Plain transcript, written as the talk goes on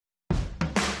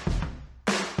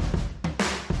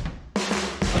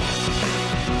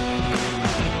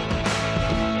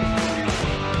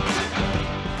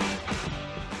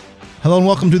Hello and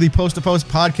welcome to the Post to Post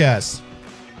podcast.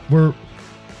 We're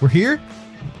here.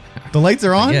 The lights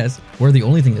are on. Yes, we're the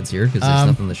only thing that's here because there's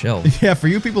nothing on the shelf. Yeah, for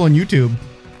you people on YouTube,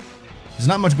 there's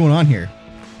not much going on here.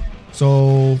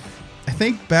 So I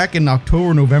think back in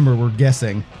October, November, we're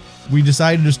guessing, we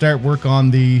decided to start work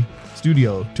on the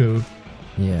studio to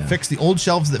fix the old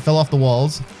shelves that fell off the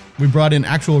walls. We brought in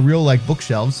actual real like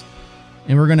bookshelves,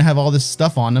 and we're gonna have all this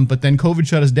stuff on them. But then COVID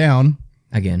shut us down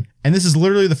Again, and this is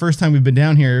literally the first time we've been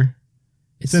down here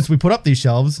since we put up these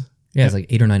shelves. Yeah, it's like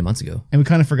 8 or 9 months ago. And we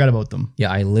kind of forgot about them.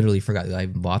 Yeah, I literally forgot that I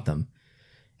bought them.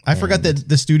 I forgot that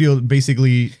the studio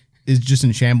basically is just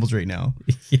in shambles right now.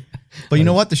 Yeah. But you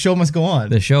know what? The show must go on.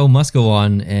 The show must go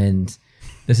on, and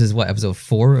this is what, episode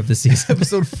 4 of the season?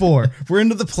 Episode 4. We're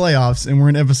into the playoffs, and we're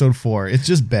in episode 4. It's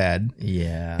just bad.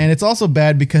 Yeah. And it's also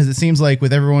bad because it seems like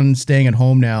with everyone staying at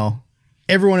home now,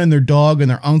 everyone and their dog and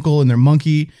their uncle and their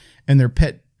monkey and their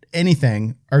pet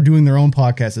anything are doing their own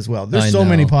podcasts as well. There's so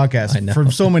many podcasts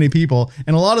from so many people,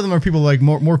 and a lot of them are people like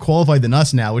more qualified than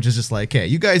us now, which is just like, hey,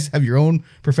 you guys have your own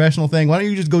professional thing. Why don't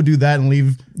you just go do that and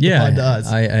leave the pod to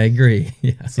us? I agree.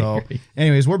 Yeah. So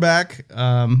anyways, we're back.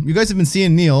 You guys have been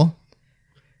seeing Neil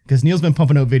because Neil's been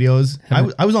pumping out videos.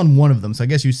 I was on one of them, so I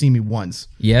guess you've seen me once.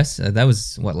 Yes, that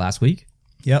was what, last week?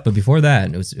 Yep. But before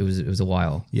that, it was a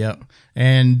while. Yep.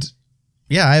 And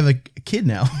yeah, I have a kid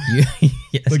now.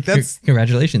 Yes. Like that's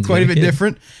congratulations. Quite a bit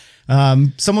different.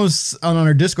 Someone was on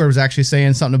our Discord was actually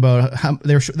saying something about how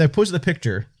they posted a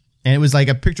picture, and it was like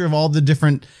a picture of all the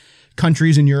different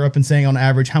countries in Europe and saying on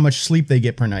average how much sleep they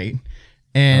get per night.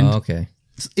 And okay.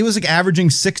 It was like averaging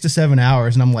 6 to 7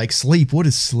 hours, and I'm like, sleep? What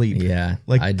is sleep? Yeah.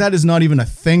 Like that is not even a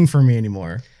thing for me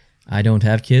anymore. I don't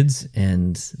have kids,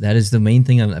 and that is the main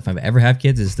thing. If I ever have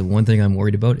kids, is the one thing I'm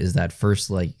worried about is that first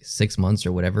like 6 months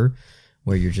or whatever,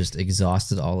 where you're just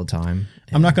exhausted all the time.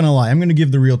 I'm not going to lie. I'm going to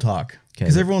give the real talk.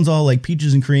 Because everyone's all like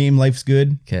peaches and cream, life's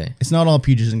good. Okay. It's not all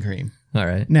peaches and cream. All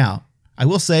right. Now, I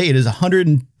will say it is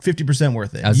 150%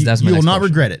 worth it. That's my you will next not question.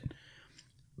 regret it.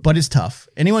 But it's tough.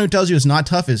 Anyone who tells you it's not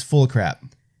tough is full of crap.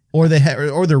 Or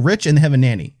they're rich and they have a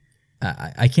nanny.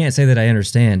 I can't say that I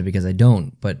understand because I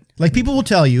don't, but like people will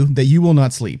tell you that you will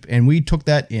not sleep. And we took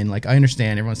that in. Like, I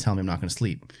understand everyone's telling me I'm not going to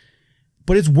sleep.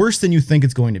 But it's worse than you think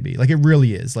it's going to be. Like, it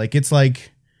really is. Like, it's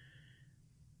like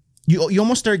you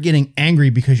almost start getting angry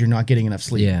because you're not getting enough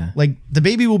sleep. Yeah. Like, the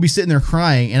baby will be sitting there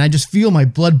crying, and I just feel my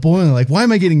blood boiling. Like, why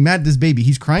am I getting mad at this baby?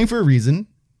 He's crying for a reason.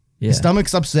 yeah. His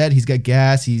stomach's upset. He's got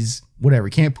gas. He's whatever.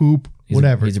 He can't poop.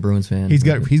 Whatever. He's a Bruins fan. He's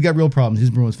got real problems. He's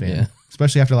a Bruins fan. Yeah.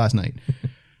 Especially after last night.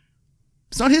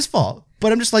 It's not his fault.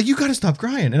 But I'm just like, you got to stop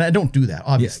crying. And I don't do that,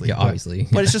 obviously. Yeah, obviously.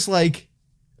 But it's just like,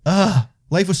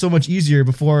 life was so much easier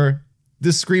before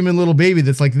this screaming little baby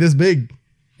that's like this big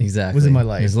Exactly. was in my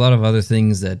life. There's a lot of other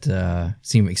things that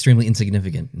seem extremely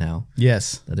insignificant now.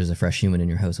 Yes. That there's a fresh human in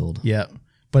your household. Yeah.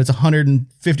 But it's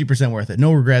 150% worth it.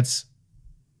 No regrets.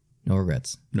 No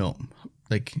regrets. No.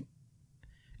 Like,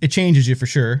 it changes you for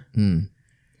sure.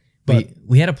 But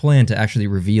we had a plan to actually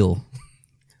reveal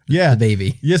Yeah. the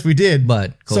baby. Yes, we did.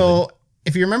 But COVID. So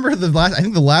if you remember I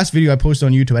think the last video I posted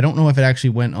on YouTube, I don't know if it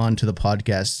actually went on to the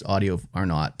podcast audio or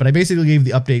not, but I basically gave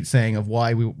the update saying of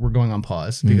why we were going on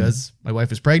pause because my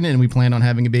wife is pregnant and we plan on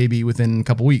having a baby within a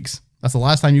couple weeks. That's the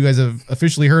last time you guys have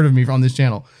officially heard of me on this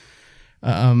channel.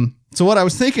 So what I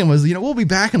was thinking was, we'll be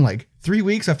back in like 3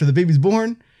 weeks after the baby's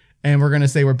born, and we're going to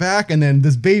say we're back, and then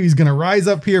this baby's going to rise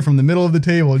up here from the middle of the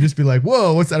table and just be like,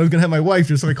 whoa, what's that? I was going to have my wife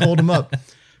just like hold him up.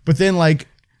 But then like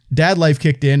dad life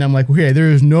kicked in. I'm like, okay,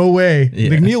 there is no way.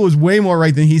 Yeah. Like, Neil was way more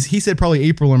right than he said probably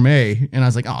April or May. And I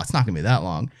was like, oh, it's not going to be that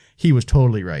long. He was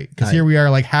totally right. Because here we are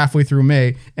like halfway through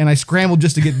May, and I scrambled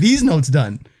just to get these notes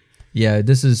done. Yeah,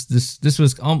 this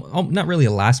was not really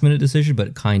a last minute decision,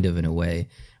 but kind of in a way.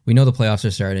 We know the playoffs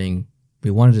are starting. We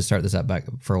wanted to start this up back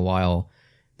for a while.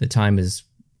 The time is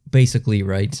basically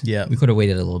right. Yeah. We could have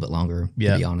waited a little bit longer,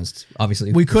 to be honest.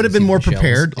 Obviously, We could have been more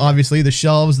prepared. Obviously, the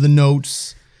shelves, the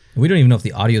notes. We don't even know if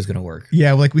the audio is going to work.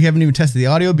 Yeah, like we haven't even tested the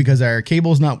audio because our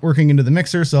cable's not working into the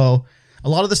mixer. So a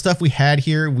lot of the stuff we had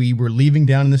here, we were leaving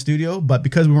down in the studio. But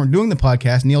because we weren't doing the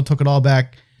podcast, Neil took it all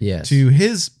back to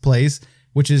his place,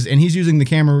 and he's using the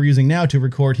camera we're using now to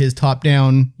record his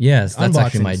top-down Yes, that's unboxings.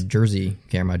 actually my jersey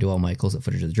camera. I do all my close-up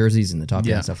footage of the jerseys and the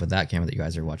top-down stuff with that camera that you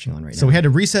guys are watching on right now. So we had to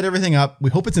reset everything up. We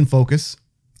hope it's in focus.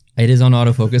 It is on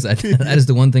autofocus. That is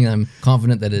the one thing I'm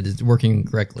confident that it is working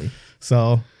correctly.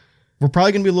 So we're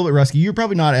probably going to be a little bit rusty. You're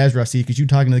probably not as rusty because you're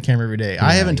talking to the camera every day.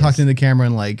 I haven't talked into the camera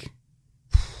in like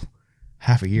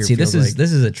half a year. See, this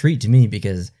is a treat to me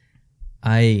because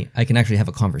I can actually have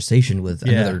a conversation with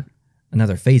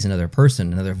another face, another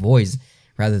person, another voice,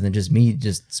 rather than just me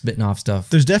just spitting off stuff.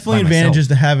 There's definitely by myself. advantages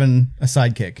to having a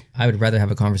sidekick. I would rather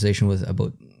have a conversation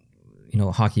about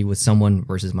hockey with someone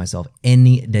versus myself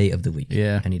any day of the week.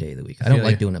 Yeah. Any day of the week. I don't feel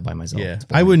like you. doing it by myself. Yeah, It's I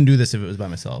boring. wouldn't do this if it was by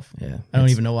myself. Yeah. I don't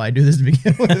even know why I do this to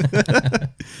begin with.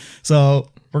 So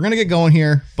we're gonna get going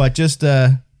here, but just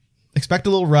expect a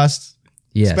little rust.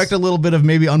 Yes. Expect a little bit of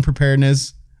maybe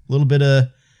unpreparedness, a little bit of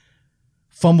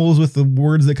fumbles with the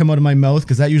words that come out of my mouth,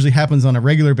 because that usually happens on a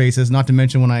regular basis, not to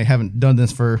mention when I haven't done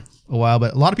this for a while.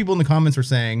 But a lot of people in the comments were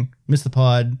saying, miss the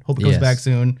pod, hope it comes Yes. back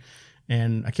soon.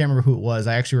 And I can't remember who it was.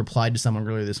 I actually replied to someone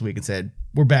earlier this week and said,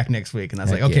 we're back next week. And I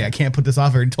was Heck like, okay, yeah. I can't put this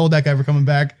off. I already told that guy we're coming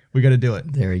back. We got to do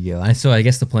it. There you go. So I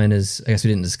guess the plan is, I guess we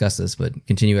didn't discuss this, but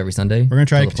continue every Sunday. We're going to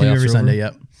try to till the continue playoffs every are Sunday.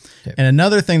 over? Yep. Okay. And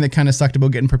another thing that kind of sucked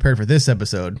about getting prepared for this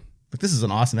episode, but this is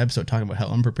an awesome episode talking about how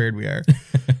unprepared we are.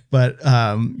 But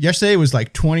yesterday was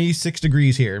like 26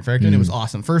 degrees here in Fredericton. It was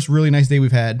awesome. First really nice day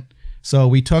we've had. So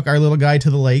we took our little guy to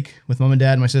the lake with mom and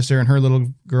dad and my sister and her little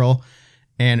girl.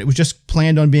 And it was just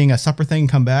planned on being a supper thing,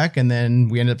 come back. And then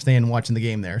we ended up staying and watching the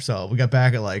game there. So we got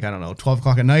back at 12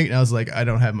 o'clock at night. And I was like, I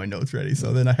don't have my notes ready.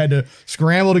 So then I had to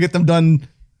scramble to get them done.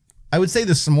 I would say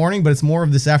this morning, but it's more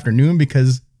of this afternoon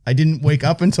because I didn't wake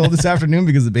up until this afternoon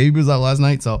because the baby was out last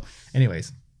night. So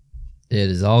anyways, It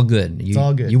is all good. It's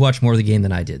all good. You watched more of the game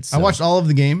than I did. So. I watched all of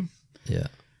the game Yeah.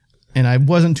 and I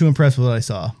wasn't too impressed with what I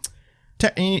saw.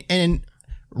 And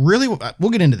really, we'll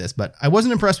get into this, but I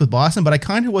wasn't impressed with Boston, but I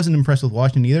kind of wasn't impressed with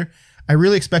Washington either. I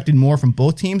really expected more from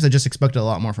both teams. I just expected a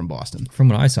lot more from Boston. From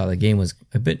what I saw, the game was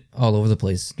a bit all over the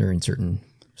place during certain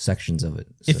sections of it.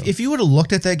 So. If you would have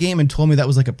looked at that game and told me that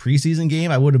was like a preseason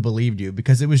game, I would have believed you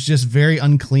because it was just very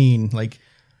unclean, like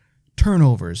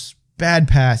turnovers, bad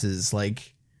passes,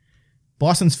 like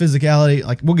Boston's physicality,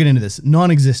 like we'll get into this,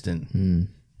 non-existent.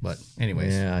 But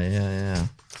anyways, Yeah.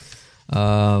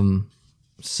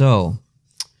 So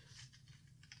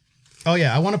oh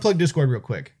yeah, I want to plug Discord real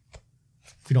quick,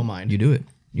 if you don't mind. you do it.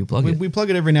 You plug it. We plug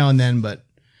it every now and then, but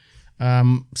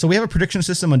so we have a prediction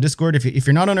system on Discord. If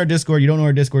you're not on our Discord, you don't know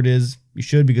where Discord is, you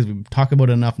should, because we talk about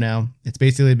it enough now. It's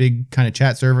basically a big kind of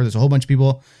chat server. There's a whole bunch of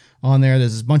people on there.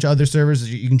 There's a bunch of other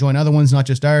servers. You can join other ones, not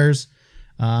just ours.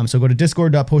 So go to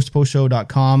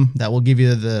discord.posttoppostshow.com. That will give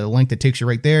you the link that takes you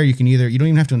right there. You don't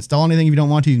even have to install anything if you don't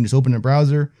want to. You can just open a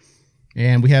browser.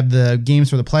 And we have the games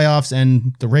for the playoffs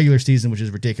and the regular season, which is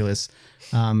ridiculous.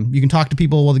 You can talk to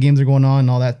people while the games are going on and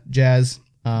all that jazz.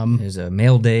 There's a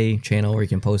mail day channel where you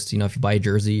can post, if you buy a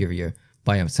jersey or you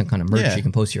buy some kind of merch, Yeah. you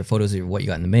can post your photos of what you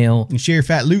got in the mail. You can share your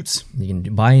fat loots. You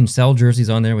can buy and sell jerseys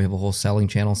on there. We have a whole selling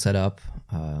channel set up,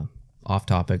 off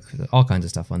topic, all kinds of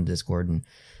stuff on Discord. And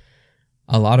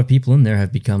a lot of people in there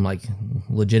have become like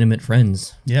legitimate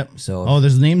friends. Yep. So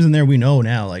there's names in there we know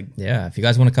now. Like, yeah, if you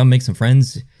guys want to come make some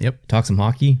friends, yep. talk some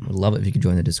hockey, would love it if you could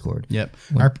join the Discord. Yep.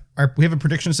 We have a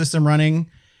prediction system running,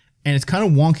 and it's kind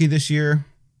of wonky this year.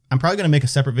 I'm probably going to make a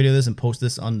separate video of this and post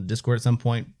this on Discord at some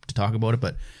point to talk about it.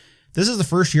 But this is the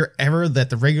first year ever that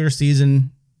the regular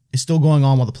season is still going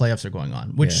on while the playoffs are going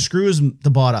on, which screws the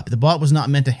bot up. The bot was not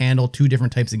meant to handle two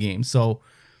different types of games. So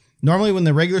normally when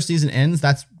the regular season ends,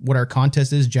 that's what our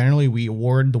contest is. Generally, we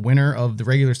award the winner of the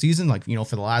regular season. Like,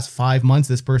 for the last 5 months,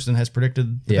 this person has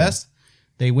predicted the best.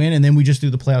 They win, and then we just do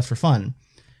the playoffs for fun.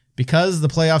 Because the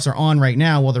playoffs are on right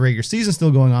now while the regular season's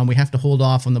still going on, we have to hold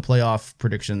off on the playoff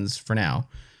predictions for now.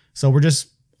 So we're just,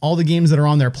 all the games that are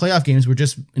on there, playoff games, we're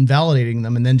just invalidating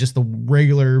them. And then just the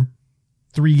regular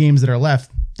 3 games that are left,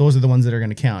 those are the ones that are going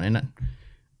to count. And I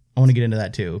want to get into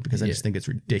that too, because I just think it's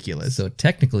ridiculous. So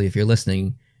technically, if you're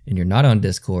listening and you're not on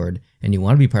Discord and you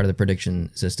want to be part of the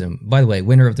prediction system, by the way,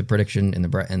 winner of the prediction in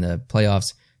the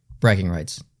playoffs, bragging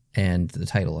rights and the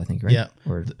title, I think, right? Yeah.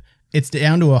 Or It's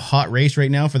down to a hot race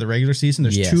right now for the regular season.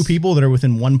 There's 2 people that are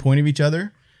within 1 point of each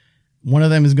other. One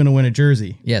of them is going to win a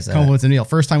jersey. Yes. Compliments and Neil.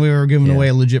 First time we've ever given away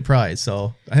a legit prize.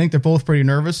 So I think they're both pretty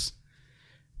nervous.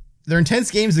 They're intense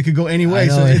games that could go any way,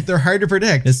 so they're hard to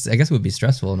predict. I guess it would be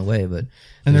stressful in a way, but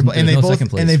They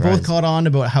second-place both caught on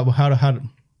about how to.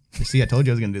 See, I told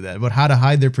you I was going to do that. About how to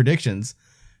hide their predictions.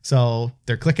 So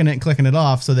they're clicking it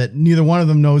off so that neither one of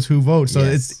them knows who votes. So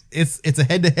it's a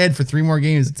head to head for 3 more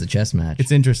games. It's a chess match.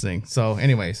 It's interesting. So,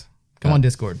 anyways, come on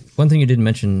Discord. One thing you didn't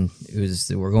mention is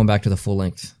that we're going back to the full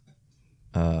length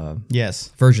Yes.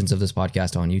 versions of this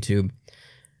podcast on YouTube.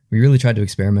 We really tried to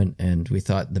experiment, and we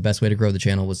thought the best way to grow the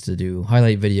channel was to do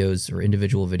highlight videos or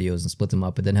individual videos and split them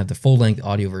up, but then have the full-length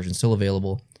audio version still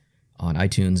available on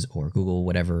iTunes or Google,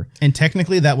 whatever. And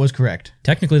technically, that was correct.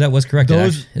 Technically, that was correct.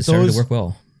 It started to work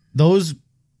well. Those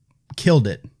killed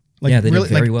it. Like, Yeah, they did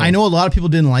very well. I know a lot of people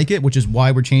didn't like it, which is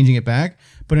why we're changing it back.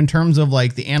 But in terms of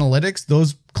like the analytics,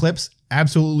 those clips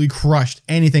absolutely crushed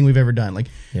anything we've ever done. Like,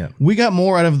 Yeah. we got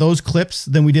more out of those clips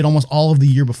than we did almost all of the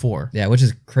year before. Yeah, which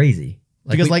is crazy.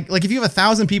 Because like if you have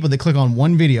 1,000 people that click on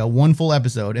one video, one full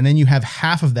episode, and then you have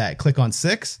half of that click on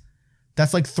 6,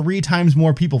 that's like 3 times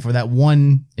more people for that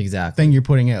one exactly thing you're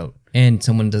putting out. And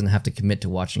someone doesn't have to commit to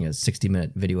watching a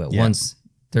 60-minute video at once.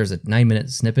 There's a 9-minute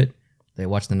snippet. They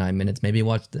watch the 9 minutes, maybe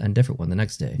watch a different one the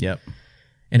next day. Yep.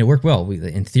 And it worked well.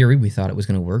 In theory, we thought it was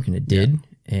going to work, and it did.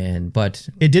 But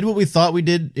it did what we thought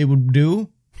it would do,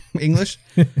 English.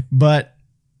 But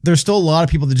there's still a lot of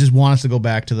people that just want us to go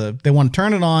back to they want to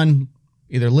turn it on,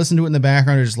 either listen to it in the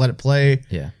background or just let it play.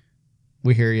 Yeah.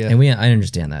 We hear you. And I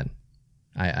understand that.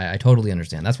 I totally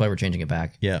understand. That's why we're changing it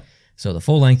back. Yeah. So the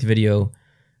full-length video,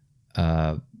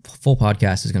 full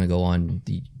podcast is going to go on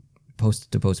the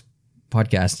post-to-post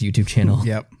podcast YouTube channel.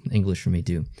 Yep. English for me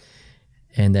too.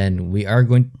 And then we are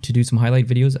going to do some highlight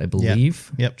videos, I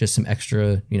believe. Yep. Just some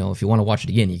extra, if you want to watch it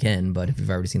again, you can. But if you've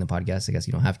already seen the podcast, I guess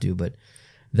you don't have to. But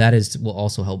that will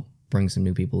also help bring some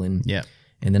new people in. Yeah.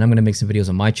 And then I'm going to make some videos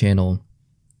on my channel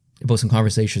about some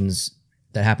conversations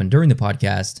that happened during the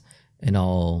podcast. And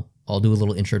I'll do a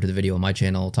little intro to the video on my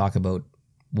channel, talk about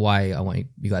why I want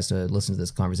you guys to listen to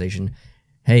this conversation.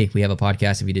 Hey, we have a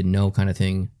podcast if you didn't know, kind of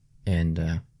thing.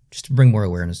 And just to bring more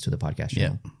awareness to the podcast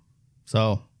channel. Yeah.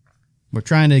 So we're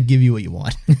trying to give you what you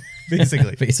want,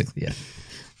 basically. Basically, yeah.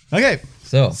 Okay.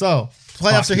 So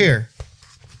Playoffs are here.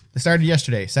 They started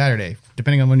yesterday, Saturday,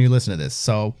 depending on when you listen to this.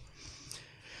 So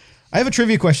I have a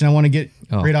trivia question I want to get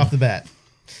right off the bat.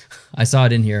 I saw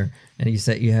it in here, and you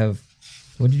said you have,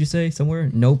 what did you say somewhere?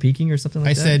 No peeking or something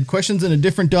like that? I said questions in a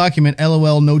different document,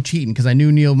 LOL, no cheating, because I knew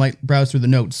Neil might browse through the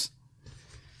notes.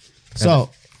 So...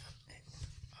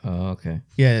 Oh, okay.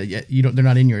 Yeah, they're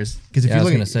not in yours. Because if you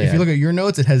look at your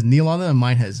notes, it has Neil on them and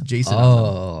mine has Jason on them.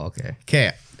 Oh, okay.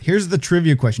 Okay. Here's the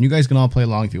trivia question. You guys can all play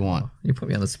along if you want. You put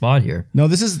me on the spot here. No,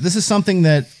 this is something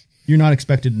that you're not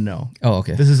expected to know. Oh,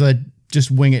 okay. This is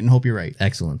just wing it and hope you're right.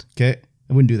 Excellent. Okay?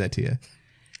 I wouldn't do that to you.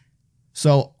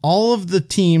 So, all of the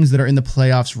teams that are in the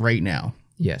playoffs right now,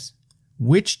 Yes.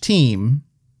 which team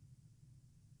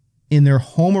in their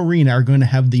home arena are going to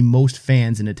have the most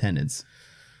fans in attendance?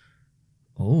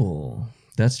 Oh,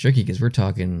 that's tricky because we're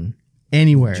talking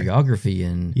Anywhere. geography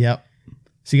and... Yep.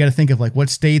 So you got to think of what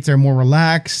states are more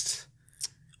relaxed.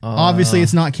 Obviously,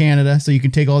 it's not Canada, so you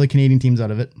can take all the Canadian teams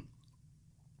out of it.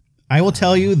 I will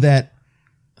tell you that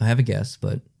I have a guess,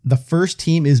 but... the first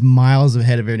team is miles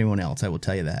ahead of anyone else. I will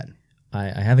tell you that.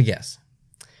 I have a guess.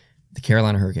 The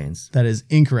Carolina Hurricanes. That is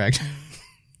incorrect.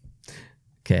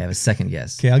 Okay, I have a second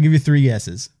guess. Okay, I'll give you 3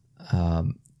 guesses.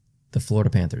 The Florida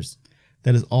Panthers.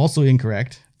 That is also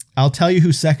incorrect. I'll tell you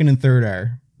who second and third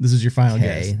are. This is your final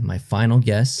guess. Okay, my final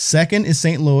guess. Second is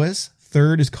St. Louis.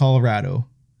 Third is Colorado.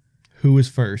 Who is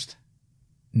first?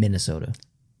 Minnesota.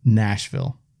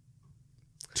 Nashville.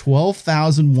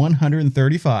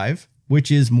 12,135, which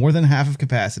is more than half of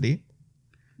capacity.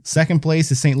 Second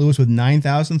place is St. Louis with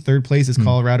 9,000. Third place is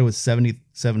Colorado with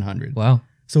 7,700. Wow.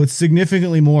 So it's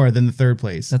significantly more than the third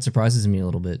place. That surprises me a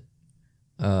little bit.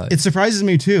 It surprises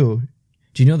me too.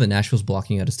 Do you know that Nashville's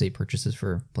blocking out-of-state purchases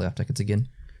for playoff tickets again?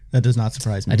 That does not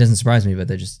surprise me. It doesn't surprise me, but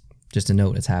they're just a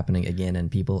note. It's happening again, and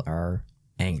people are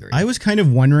angry. I was kind of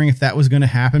wondering if that was going to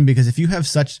happen because if you have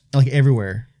such,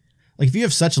 everywhere, if you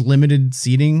have such limited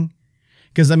seating,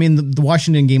 because, I mean, the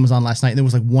Washington game was on last night, and there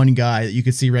was, one guy that you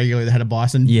could see regularly that had a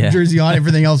Boston jersey on.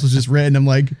 Everything else was just red, and I'm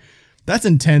like, that's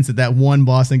intense that one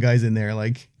Boston guy's in there.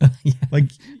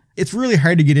 It's really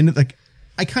hard to get into.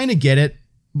 I kind of get it,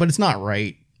 but it's not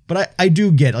right. But I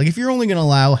do get it. If you're only going to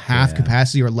allow half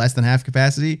capacity or less than half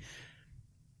capacity,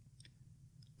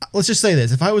 let's just say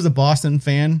this. If I was a Boston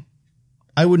fan,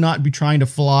 I would not be trying to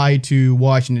fly to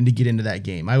Washington to get into that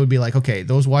game. I would be like, okay,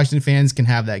 those Washington fans can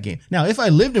have that game. Now, if I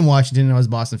lived in Washington and I was a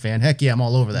Boston fan, heck yeah, I'm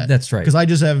all over that. That's right. Because I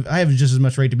have just as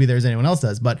much right to be there as anyone else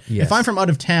does. But if I'm from out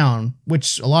of town,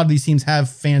 which a lot of these teams have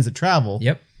fans that travel,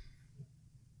 Yep.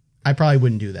 I probably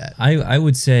wouldn't do that. I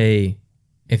would say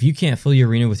if you can't fill your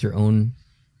arena with your own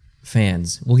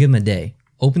fans, we'll give them a day.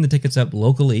 Open the tickets up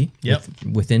locally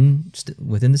within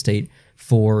the state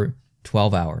for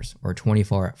 12 hours or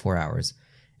 24 hours.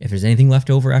 If there's anything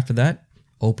left over after that,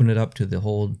 open it up to the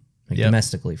whole,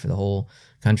 domestically for the whole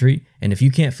country. And if you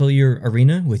can't fill your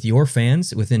arena with your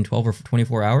fans within 12 or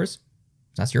 24 hours,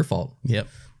 that's your fault. Yep.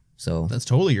 So that's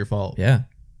totally your fault. Yeah.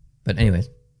 But anyways,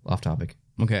 off topic.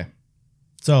 Okay.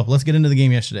 So let's get into the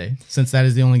game yesterday, since that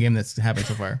is the only game that's happened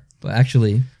so far. But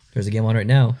actually, there's a game on right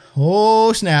now.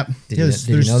 Oh, snap. Did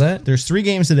you know that? There's 3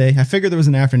 games today. I figured there was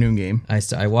an afternoon game.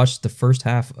 I watched the first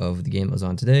half of the game that was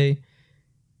on today,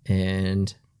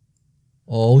 and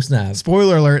Oh, snap.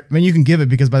 Spoiler alert. I mean, you can give it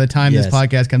because by the time this Yes.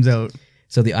 podcast comes out.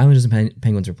 So the Islanders and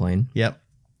Penguins are playing. Yep.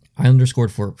 Islanders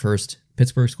scored first.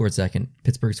 Pittsburgh scored second.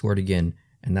 Pittsburgh scored again.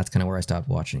 And that's kind of where I stopped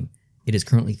watching. It is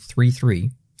currently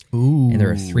 3-3. Ooh. And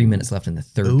there are 3 minutes left in the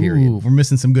third period. We're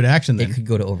missing some good action It then. could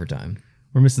go to overtime.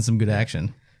 We're missing some good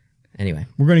action. Anyway.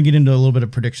 We're going to get into a little bit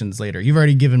of predictions later. You've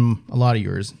already given a lot of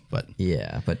yours, but.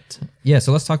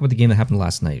 So let's talk about the game that happened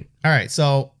last night. All right.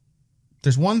 So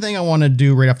there's one thing I want to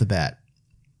do right off the bat.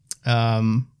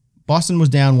 Boston was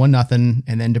down 1-0,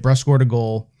 and then DeBrusk scored a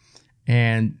goal,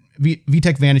 and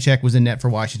Vitek Vanacek was in net for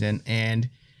Washington, and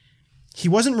he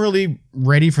wasn't really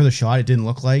ready for the shot, it didn't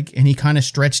look like, and he kind of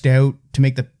stretched out to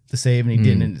make the save, and he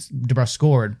didn't, and DeBrusk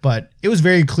scored, but it was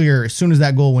very clear as soon as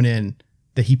that goal went in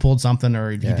that he pulled something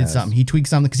or he did something. He tweaked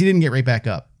something because he didn't get right back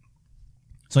up.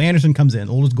 So Anderson comes in,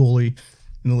 oldest goalie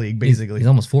in the league, basically. He's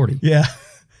almost 40. Yeah.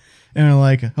 And I'm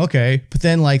like, okay. But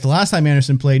then, like, the last time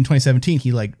Anderson played in 2017,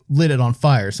 he, like, lit it on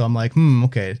fire. So I'm like,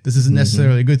 okay, this isn't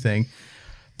necessarily a good thing.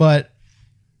 But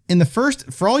in the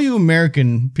first, for all you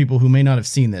American people who may not have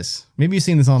seen this, maybe you've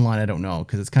seen this online, I don't know,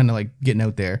 because it's kind of, like, getting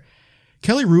out there.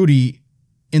 Kelly Rudy,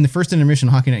 in the first intermission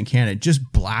Hockey Night in Canada,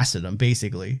 just blasted him,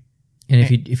 basically. And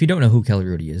if you don't know who Kelly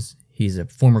Rudy is, he's a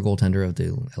former goaltender of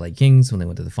the LA Kings when they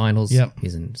went to the finals. Yep.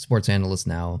 He's a sports analyst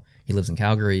now. He lives in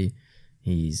Calgary.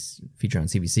 He's featured on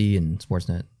CBC and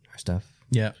Sportsnet or stuff.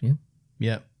 Yep. Yeah.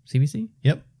 Yep. CBC?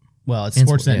 Yep. Well, it's And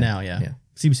Sportsnet yeah, now, yeah. yeah.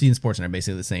 CBC and Sportsnet are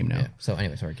basically the same now. Yeah. So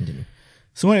anyway, sorry, continue.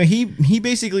 So anyway, he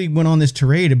basically went on this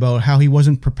tirade about how he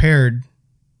wasn't prepared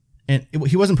and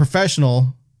he wasn't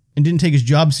professional and didn't take his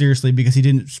job seriously because he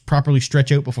didn't properly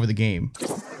stretch out before the game.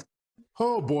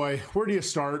 Oh boy, where do you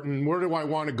start and where do I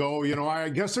want to go? You know, I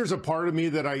guess there's a part of me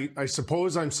that I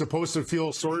suppose I'm supposed to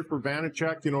feel sorry for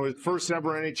Vanacek, you know, his first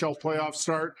ever NHL playoff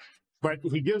start. But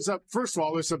he gives up, first of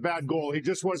all, it's a bad goal. He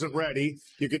just wasn't ready.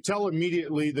 You could tell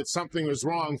immediately that something was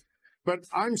wrong. But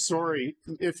I'm sorry,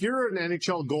 if you're an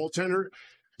NHL goaltender,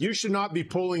 you should not be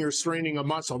pulling or straining a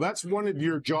muscle. That's one of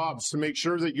your jobs, to make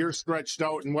sure that you're stretched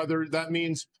out. And whether that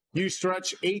means you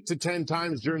stretch 8 to 10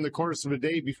 times during the course of a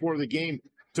day before the game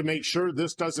to make sure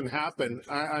this doesn't happen.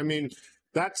 I mean,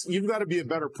 you've got to be a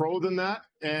better pro than that.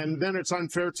 And then it's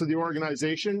unfair to the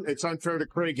organization. It's unfair to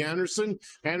Craig Anderson.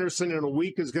 Anderson in a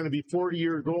week is going to be 40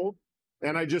 years old.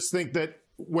 And I just think that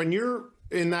when you're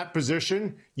in that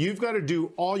position, you've got to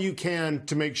do all you can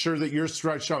to make sure that you're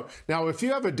stretched out. Now, if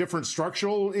you have a different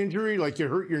structural injury, like you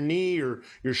hurt your knee or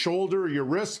your shoulder or your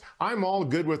wrist, I'm all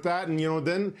good with that. And, you know,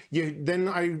 then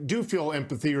I do feel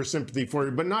empathy or sympathy for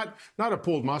you, but not a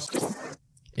pulled muscle.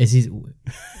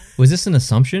 Was this an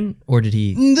assumption or did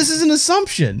he? This is an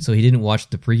assumption. So he didn't watch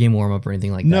the pregame warm up or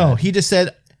anything like that? No, he said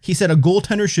a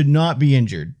goaltender should not be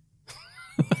injured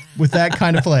with that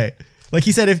kind of play. Like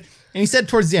he said, he said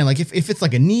towards the end, like if it's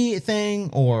like a knee thing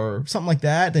or something like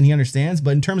that, then he understands.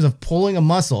 But in terms of pulling a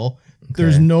muscle,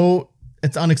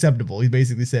 it's unacceptable. He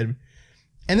basically said,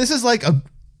 and this is like a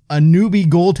newbie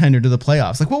goaltender to the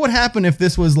playoffs. Like what would happen if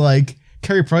this was like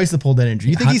Carey Price that pulled that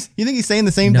injury? You think he's saying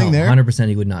the same thing there? 100%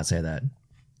 he would not say that.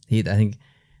 I think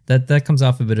that comes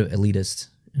off a bit of elitist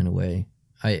in a way.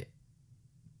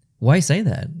 Why say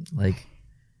that? Like,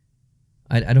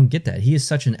 I don't get that. He is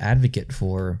such an advocate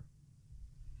for.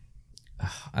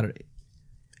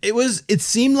 It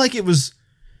seemed like it was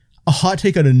a hot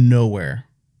take out of nowhere.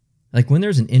 Like when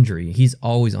there's an injury, he's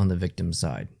always on the victim's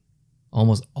side,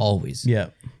 almost always. Yeah.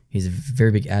 He's a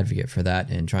very big advocate for that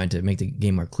and trying to make the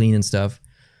game more clean and stuff.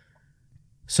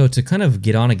 So to kind of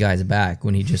get on a guy's back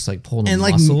when he just like pulled a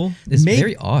muscle is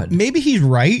very odd. Maybe he's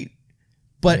right,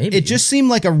 but it just seemed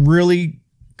like a really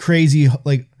crazy,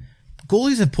 like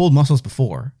goalies have pulled muscles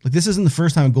before. Like this isn't the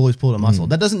first time a goalie's pulled a muscle.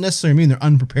 That doesn't necessarily mean they're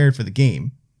unprepared for the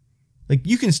game. Like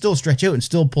you can still stretch out and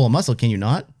still pull a muscle, can you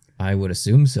not? I would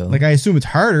assume so. Like I assume it's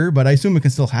harder, but I assume it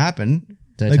can still happen.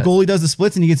 Like goalie does the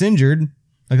splits and he gets injured.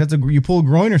 Like you pull a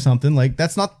groin or something. Like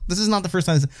this is not the first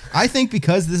time. I think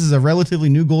because this is a relatively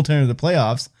new goaltender in the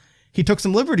playoffs, he took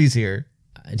some liberties here.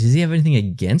 Does he have anything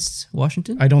against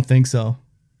Washington? I don't think so.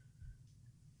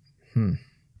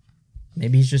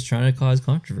 Maybe he's just trying to cause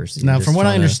controversy. Now, from what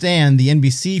I understand, the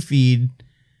NBC feed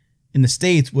in the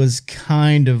States was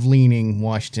kind of leaning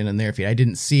Washington in their feed. I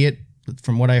didn't see it.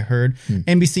 From what I heard,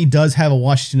 NBC does have a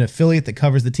Washington affiliate that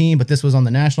covers the team, but this was on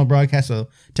the national broadcast, so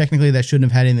technically that shouldn't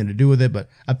have had anything to do with it. But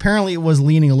apparently it was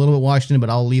leaning a little bit Washington, but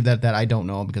I'll leave that at that. I don't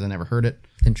know because I never heard it.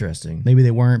 Interesting. Maybe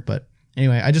they weren't, but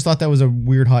anyway, I just thought that was a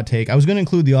weird hot take. I was going to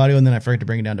include the audio, and then I forgot to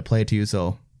bring it down to play it to you,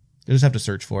 so you'll just have to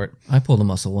search for it. I pulled a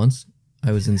muscle once.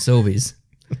 I was in Sobeys.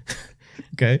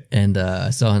 Okay. And I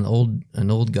saw an old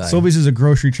guy. Sobeys is a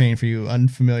grocery chain for you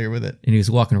unfamiliar with it. And he was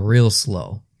walking real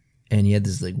slow. and he had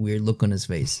this like weird look on his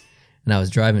face. And I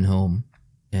was driving home,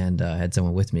 and I had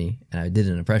someone with me, and I did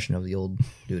an impression of the old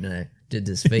dude, and I did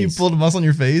this face. You pulled a muscle in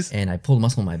your face? And I pulled a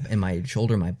muscle in my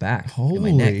shoulder, my back, and my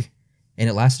Holy. neck. And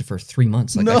it lasted for 3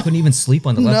 months. Like No. I couldn't even sleep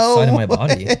on the left No side of my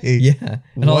body. way. Yeah.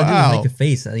 And all I did Wow. was make a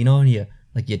face. You know, and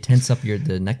you tense up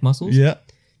the neck muscles. Yeah.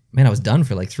 Man, I was done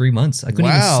for like 3 months. I couldn't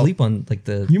even Wow. sleep on like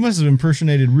the. You must have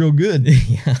impersonated real good.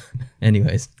 Yeah.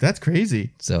 Anyways, That's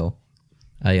crazy. so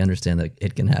I understand that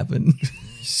it can happen.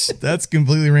 That's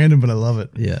completely random, but I love it.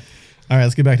 Yeah. All right,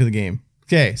 let's get back to the game.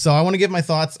 Okay, so I want to give my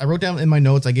thoughts. I wrote down in my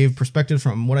notes, I gave perspective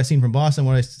from what I seen from Boston,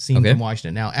 what I seen Okay. from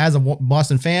Washington. Now, as a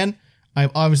Boston fan, I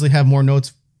obviously have more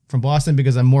notes from Boston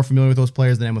because I'm more familiar with those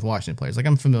players than I am with Washington players. Like,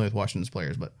 I'm familiar with Washington's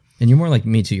players, but And you're more like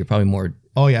me too. You're probably more.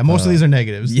 oh yeah, most of these are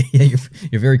negatives. Yeah.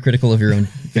 You're very critical of your own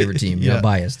favorite team. You're Yeah. not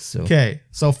biased. So. Okay,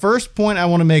 so first point I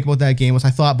want to make about that game was I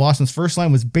thought Boston's first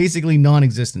line was basically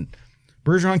non-existent.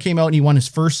 Bergeron came out and he won his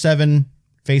first 7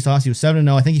 face-offs. He was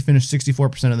 7-0. I think he finished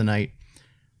 64% of the night.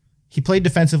 He played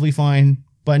defensively fine,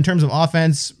 but in terms of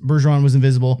offense, Bergeron was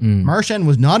invisible. Marchand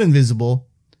was not invisible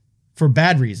for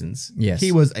bad reasons. Yes.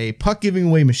 He was a puck-giving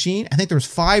away machine. I think there was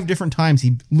 5 different times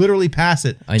he literally passed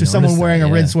it I to someone noticed wearing that,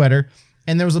 a red yeah. sweater.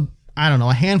 And there was a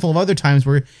handful of other times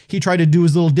where he tried to do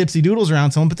his little dipsy doodles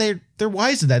around someone, but they're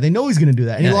wise to that. They know he's going to do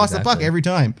that. And he Yeah, lost the puck exactly. every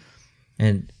time.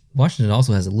 And Washington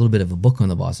also has a little bit of a book on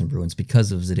the Boston Bruins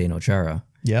because of Zdeno Chara.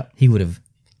 Yeah. He would have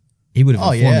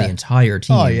informed yeah. the entire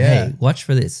team. Oh, yeah. Hey, watch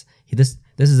for this.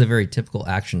 This is a very typical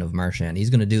action of Marchand. He's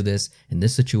going to do this in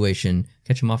this situation,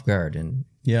 catch him off guard, and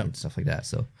stuff like that.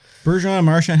 So Bergeron and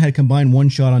Marchand had combined 1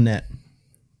 shot on net.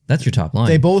 that's your top line.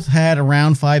 They both had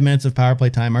around 5 minutes of power play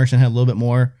time. Marchand had a little bit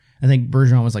more. I think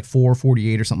Bergeron was like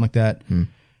 4:48 or something like that.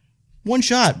 1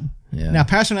 shot. Yeah. Now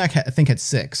Pasternak I think had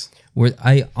 6. Where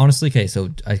I honestly, okay, so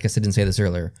I guess I didn't say this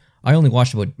earlier. I only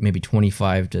watched about maybe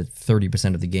 25 to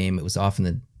 30% of the game. It was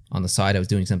often on the side. I was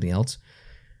doing something else.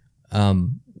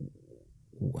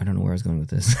 I don't know where I was going with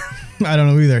this. I don't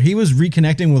know either. He was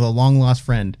reconnecting with a long lost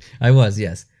friend. I was,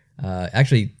 yes.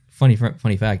 Actually, funny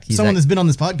fact. Someone that's been on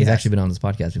this podcast. He's actually been on this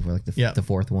podcast before, like Yeah. the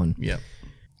 4th one. Yeah.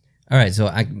 All right, so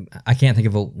I can't think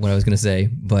of what I was going to say,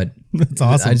 but That's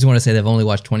awesome. I just want to say that I've only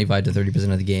watched 25 to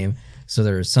 30% of the game, so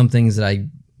there are some things that I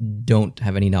don't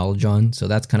have any knowledge on. So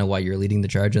that's kind of why you're leading the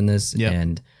charge on this. Yep.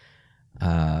 And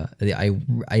I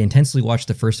intensely watched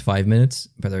the first 5 minutes,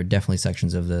 but there are definitely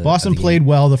sections of the Boston of the played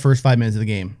well the first 5 minutes of the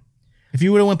game. If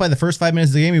you would have went by the first 5 minutes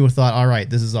of the game, you would have thought, all right,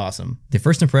 this is awesome. The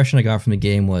first impression I got from the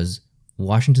game was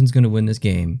Washington's going to win this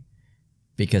game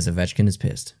because Ovechkin is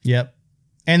pissed. Yep.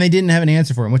 And they didn't have an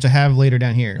answer for him, which I have later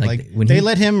down here. Like, Like when they he-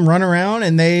 let him run around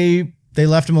and they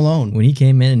left him alone. When he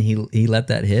came in and he let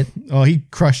that hit, Oh, he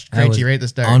crushed that was Krejci right at the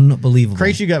start. unbelievable.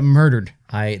 Krejci got murdered.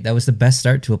 That was the best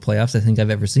start to a playoffs I think I've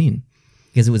ever seen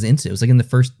because it was instant. It was like in the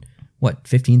first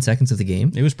 15 seconds of the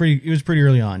game, It was pretty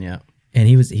early on, yeah. and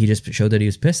he just showed that he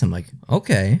was pissed. I'm like,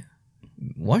 okay,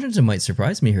 Washington might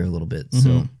surprise me here a little bit.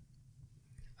 Mm-hmm. So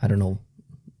I don't know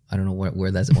where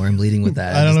I'm leading with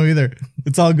that. I don't know either.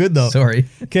 It's all good though. Sorry.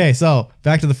 Okay, so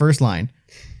back to the first line.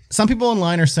 Some people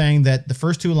online are saying that the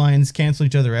first 2 lines cancel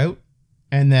each other out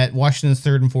and that Washington's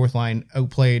 3rd and 4th line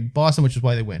outplayed Boston, which is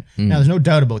why they win. Now, there's no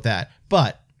doubt about that.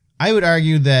 But I would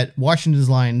argue that Washington's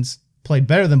lines played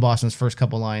better than Boston's first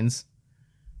couple lines.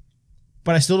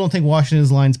 But I still don't think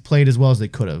Washington's lines played as well as they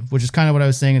could have, which is kind of what I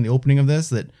was saying in the opening of this,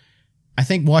 that I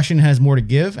think Washington has more to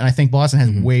give, and I think Boston has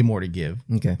way more to give.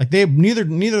 Okay. Like neither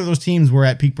of those teams were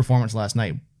at peak performance last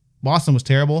night. Boston was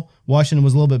terrible. Washington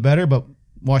was a little bit better, but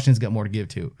Washington's got more to give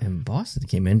too. And Boston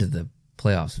came into the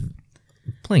playoffs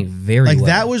playing very Like well.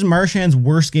 that was Marchand's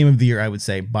worst game of the year, I would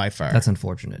say, by far. That's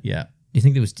unfortunate. yeah. Do you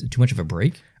think there was too much of a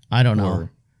break? I don't know.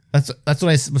 Or- That's what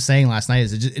I was saying last night.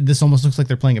 Is this almost looks like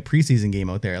they're playing a preseason game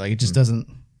out there? Like it just doesn't.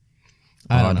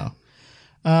 I don't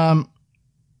know.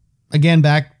 Again,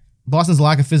 Boston's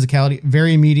lack of physicality,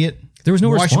 very immediate. There was no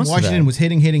response to Washington that. was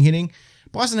hitting.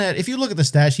 Boston had, if you look at the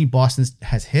stat sheet, Boston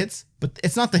has hits, but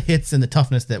it's not the hits and the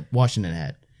toughness that Washington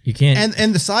had. You can't.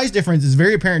 And the size difference is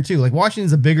very apparent too. Like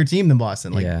Washington's a bigger team than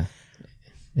Boston. Like Yeah.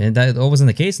 And that wasn't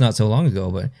the case not so long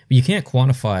ago, but you can't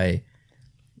quantify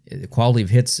the quality of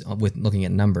hits with looking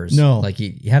at numbers. No. Like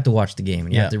you have to watch the game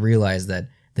and you Yeah. have to realize that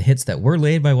the hits that were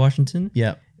laid by Washington,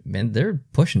 yeah, man, they're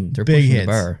pushing big the hits.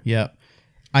 bar. Yeah,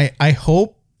 I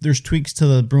hope there's tweaks to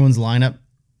the Bruins lineup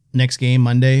next game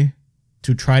Monday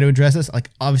to try to address this. Like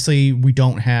obviously we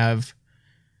don't have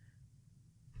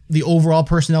the overall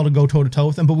personnel to go toe to toe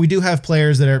with them, but we do have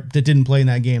players that didn't play in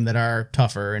that game that are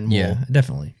tougher and Yeah,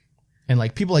 definitely. and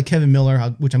like people like Kevin Miller,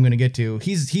 which I'm going to get to.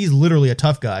 He's literally a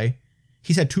tough guy,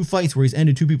 He's had 2 fights where he's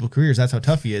ended 2 people's careers. That's how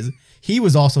tough he is. He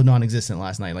was also non-existent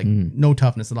last night. Like no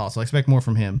toughness at all. So I expect more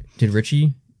from him. Did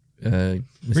Richie?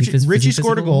 Richie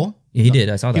scored a goal. Yeah, he did.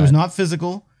 I saw that. He was not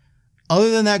physical. Other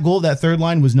than that goal, that third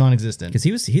line was non-existent.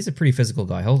 Because he's a pretty physical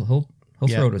guy. He'll throw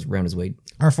it around his weight.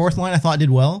 Our fourth line I thought did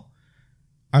well.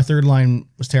 Our third line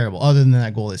was terrible. Other than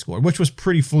that goal they scored, which was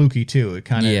pretty fluky too. It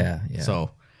kind of Yeah.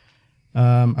 So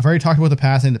I've already talked about the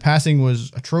passing. The passing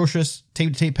was atrocious.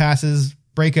 Tape-to-tape passes,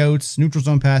 breakouts, neutral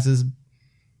zone passes. It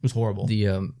was horrible.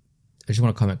 I just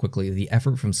want to comment quickly. The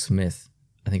effort from Smith,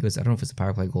 I think it was, I don't know if it's a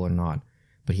power play goal or not,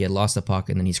 but he had lost the puck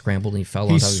and then he scrambled and he fell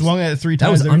on top. He swung at it 3 That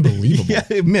times. was unbelievable. Yeah,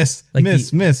 it missed. Like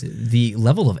miss. The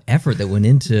level of effort that went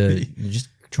into just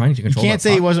trying to control. You can't that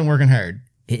say he puck. wasn't working hard.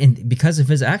 And because of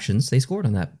his actions, they scored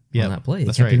on that play. They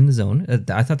that's kept right. it in the zone.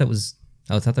 I thought that was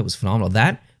phenomenal.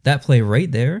 That play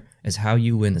right there is how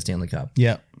you win the Stanley Cup.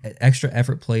 Yeah. Extra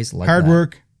effort plays like Hard that.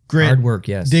 work, grit. Hard work,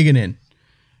 yes. Digging in.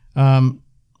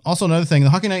 Also, another thing, the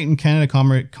Hockey Night in Canada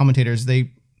commentators,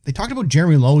 they talked about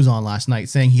Jeremy Lauzon last night,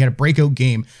 saying he had a breakout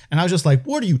game. And I was just like,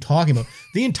 what are you talking about?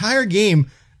 The entire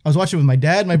game, I was watching with my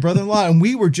dad, my brother-in-law, and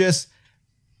we were just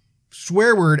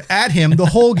swear word at him the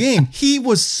whole game. He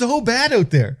was so bad out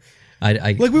there. I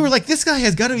Like, we were like, this guy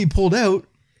has got to be pulled out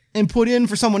and put in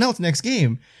for someone else next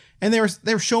game. And they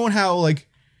were showing how, like,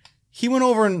 he went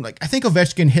over and, like, I think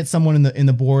Ovechkin hit someone in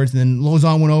the boards, and then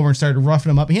Lauzon went over and started roughing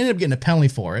him up. He ended up getting a penalty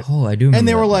for it. Oh, I do remember And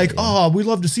they were that like, play, yeah. oh, we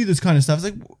love to see this kind of stuff. It's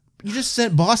like, you just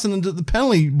sent Boston into the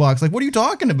penalty box. Like, what are you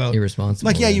talking about? Irresponsible.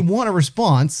 Like, yeah, you want a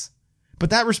response, but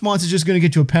that response is just going to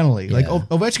get you a penalty. Like, Yeah.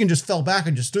 Ovechkin just fell back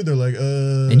and just stood there like,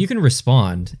 And you can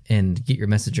respond and get your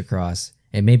message across,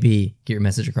 and maybe get your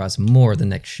message across more the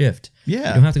next shift. Yeah.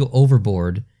 You don't have to go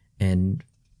overboard, and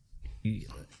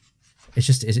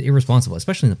it's irresponsible,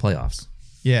 especially in the playoffs.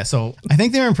 Yeah, so I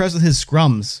think they were impressed with his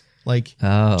scrums. Like,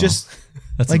 Oh, just,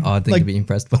 that's like- an odd thing like- to be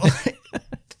impressed by.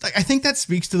 like, I think that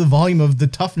speaks to the volume of the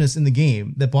toughness in the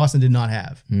game that Boston did not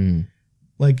have.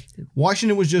 Like,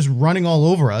 Washington was just running all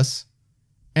over us.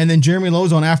 And then Jeremy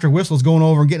Lauzon, after whistles, going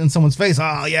over and getting in someone's face.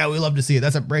 Oh, yeah, we love to see it.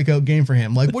 That's a breakout game for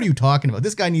him. Like, what are you talking about?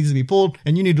 This guy needs to be pulled,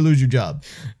 and you need to lose your job.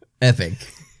 Epic.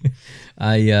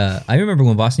 I remember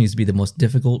when Boston used to be the most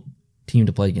difficult team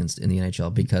to play against in the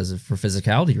NHL for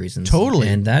physicality reasons. Totally.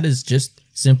 And that is just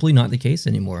simply not the case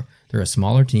anymore. They're a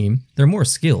smaller team. They're more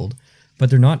skilled, but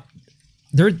they're not.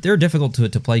 They're difficult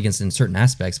to play against in certain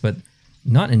aspects, but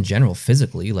not in general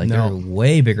physically. Like, No. they're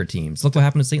way bigger teams. Look what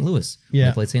happened to St. Louis. When Yeah.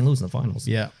 they played St. Louis in the finals.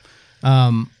 Yeah.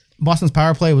 Boston's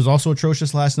power play was also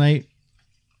atrocious last night.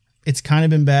 It's kind of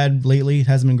been bad lately. It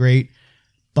hasn't been great.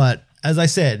 But as I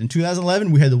said, in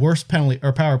 2011, we had the worst penalty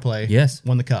or power play. Yes.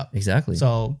 Won the cup. Exactly.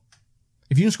 So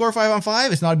if you can score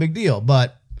 5-on-5, it's not a big deal.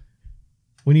 But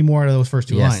we need more out of those first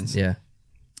 2 lines. Yeah.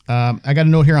 I got a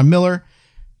note here on Miller.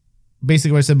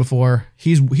 Basically what I said before.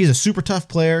 He's a super tough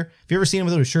player. Have you ever seen him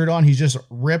without a shirt on? He's just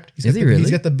ripped. Is he really? He's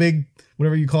got the big,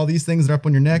 whatever you call these things that are up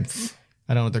on your neck.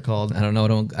 I don't know what they're called. I don't know.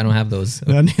 I don't have those.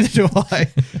 No, neither do I.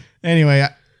 Anyway,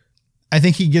 I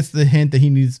think he gets the hint that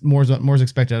he needs more is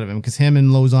expected out of him, because him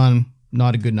and Lauzon,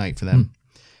 not a good night for them.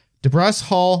 DeBrus,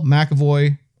 Hall,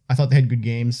 McAvoy, I thought they had good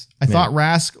games. I thought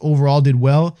Rask overall did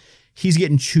well. He's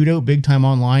getting chewed out big time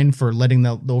online for letting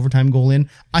the overtime goal in.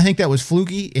 I think that was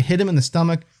fluky. It hit him in the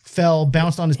stomach, fell,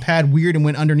 bounced on his pad weird, and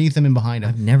went underneath him and behind him.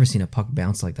 I've never seen a puck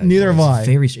bounce like that. Neither have before.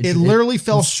 I. It's It literally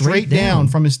fell went straight down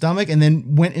from his stomach and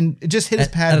then went and it just hit his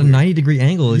pad. at a weird. 90-degree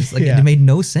angle. It's like Yeah. it made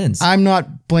no sense. I'm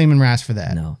not blaming Rask for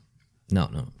that. No,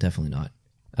 definitely not.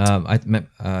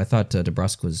 I thought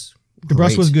DeBrusque was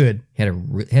DeBrus was good. He had a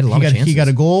lot of chances. He got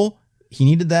a goal. He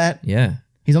needed that. Yeah.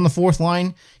 He's on the fourth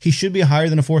line. He should be higher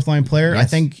than a fourth line player.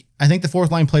 Yes. I think the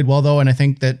fourth line played well though, and I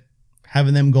think that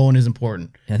having them going is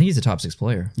important. I think he's a top 6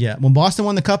 player. Yeah. When Boston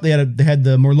won the cup, they had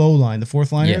the Merlot line, the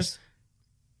fourth liners. Yes.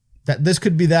 That this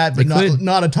could be that, but It could.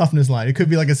 not a toughness line. It could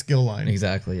be like a skill line.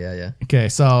 Exactly. Yeah. Okay,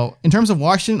 so in terms of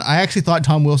Washington, I actually thought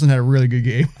Tom Wilson had a really good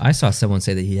game. I saw someone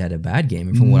say that he had a bad game,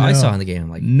 and from what I No. saw in the game, I'm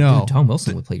like, No. dude, Tom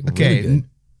Wilson would play Okay, really good.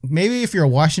 maybe if you're a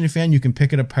Washington fan, you can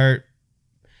pick it apart.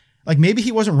 Like maybe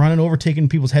he wasn't running over, taking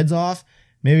people's heads off.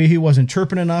 Maybe he wasn't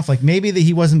chirping enough. Like maybe that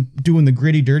he wasn't doing the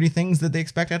gritty, dirty things that they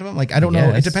expect out of him. Like I don't know.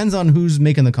 It Yes. depends on who's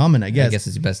making the comment, I guess. I guess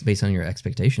it's best based on your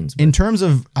expectations. But In terms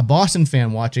of a Boston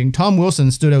fan watching, Tom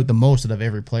Wilson stood out the most out of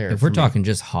every player. if we're for me. talking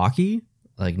just hockey,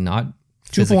 like not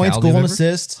 2 points, physicality, goal and whatever,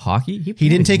 assist. hockey, He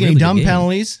didn't take any really good dumb game.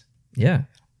 penalties. Yeah.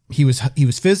 He was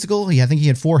physical. I think he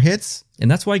had 4 hits. And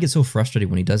that's why I get so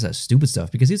frustrated when he does that stupid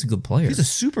stuff, because he's a good player. He's a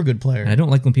super good player. And I don't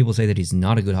like when people say that he's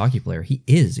not a good hockey player. He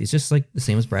is. He's just like the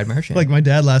same as Brad Marchand. Like my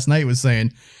dad last night was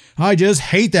saying, I just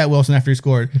hate that Wilson after he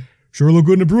scored. Sure look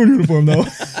good in a Bruin uniform, though.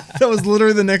 That was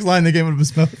literally the next line that came out of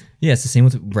his mouth. Yeah, it's the same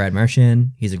with Brad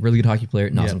Marchand. He's a really good hockey player.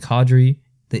 Nazem Kadri.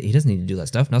 He doesn't need to do that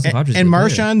stuff. Nazem Kadri's a And good player.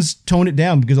 Marchand's toned it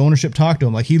down because ownership talked to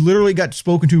him. Like, he literally got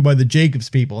spoken to by the Jacobs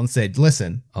people and said,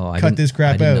 listen, cut this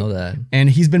crap I didn't out. know that. And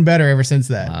he's been better ever since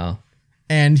that. Wow.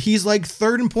 And he's like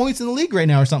third in points in the league right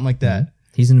now or something like that.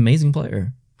 He's an amazing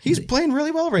player. He's playing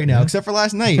really well right now, except for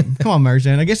last night. Come on,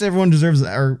 Marchand. I guess everyone deserves,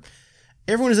 or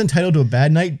everyone is entitled to a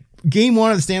bad night. Game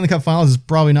 1 of the Stanley Cup Finals is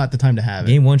probably not the time to have it.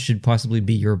 Game 1 should possibly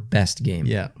be your best game.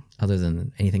 Yeah. Other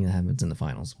than anything that happens in the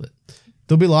finals. But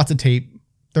There'll be lots of tape.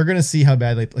 They're going to see how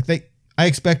bad I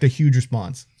expect a huge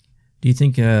response. do you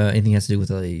think anything has to do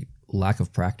with a lack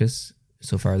of practice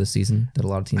so far this season that a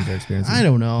lot of teams are experiencing? I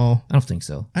don't know. I don't think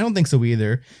so. I don't think so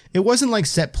either. It wasn't like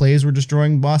set plays were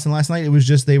destroying Boston last night. It was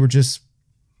just they were just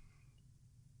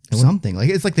something. Like,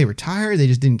 it's like they were tired. They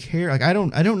just didn't care. Like, I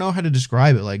don't know how to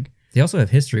describe it. Like, They also have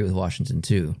history with Washington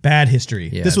too. bad history.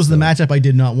 Yeah, This was the matchup I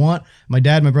did not want. My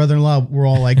dad, my brother-in-law were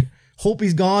all like,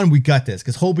 Holtby's gone. We got this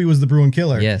because Holtby was the Bruin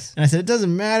killer. Yes. And I said, it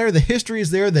doesn't matter. The history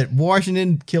is there that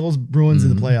Washington kills Bruins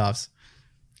in the playoffs.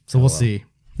 So we'll see.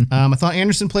 I thought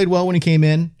Anderson played well when he came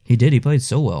in. He did. He played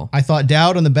so well. I thought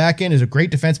Dowd on the back end is a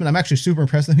great defenseman. I'm actually super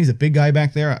impressed with him. He's a big guy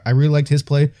back there. I really liked his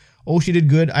play. Oshie did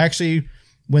good. I actually,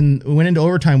 when we went into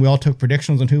overtime, we all took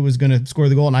predictions on who was going to score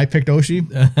the goal, and I picked Oshie.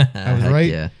 I was right.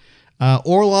 Yeah.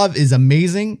 Orlov is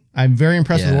amazing. I'm very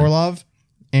impressed with Yeah. Orlov.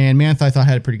 And Mantha, I thought,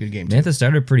 had a pretty good game too. Mantha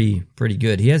started pretty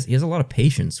good. He has a lot of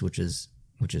patience, which is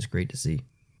great to see.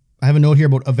 I have a note here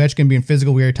about Ovechkin being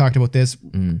physical. We already talked about this.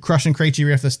 Crushing Krejci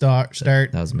right off the start.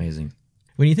 That was amazing.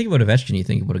 When you think about Ovechkin, you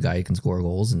think about a guy who can score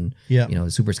goals and Yeah.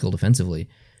 is super skilled defensively.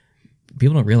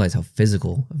 People don't realize how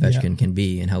physical Ovechkin can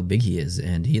be and how big he is.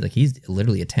 And he's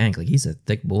literally a tank. Like, he's a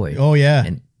thick boy. Oh, yeah.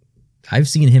 And I've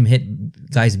seen him hit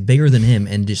guys bigger than him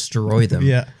and destroy them.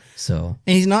 Yeah. So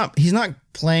And he's not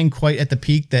playing quite at the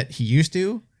peak that he used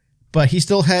to, but he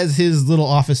still has his little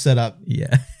office set up,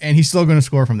 yeah, and he's still going to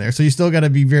score from there. So you still got to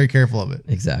be very careful of it.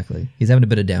 exactly. He's having a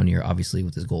bit of down year, obviously,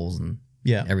 with his goals and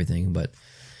Yeah. everything, but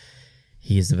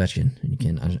he is Ovechkin, and you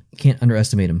can't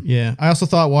underestimate him. Yeah. I also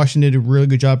thought Washington did a really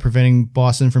good job preventing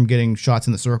Boston from getting shots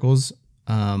in the circles.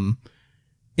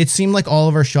 It seemed like all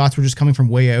of our shots were just coming from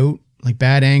way out, like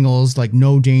bad angles, like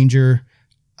no danger.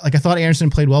 Like, I thought Anderson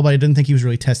played well, but I didn't think he was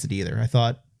really tested either. I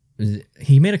thought,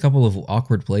 He made a couple of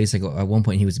awkward plays. Like, at one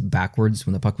point, he was backwards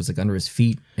when the puck was like under his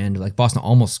feet, and like Boston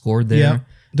almost scored there. yeah,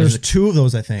 there's two of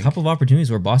those, I A think. couple of opportunities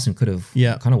where Boston could have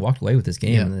kind of walked away with this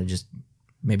game, Yeah. and then just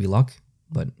maybe luck,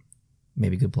 but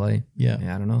maybe good play. Yeah.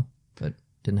 I don't know, but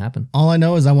didn't happen. All I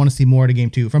know is I want to see more out of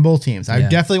game 2 from both teams. I Yeah.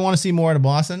 definitely want to see more out of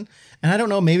Boston. And I don't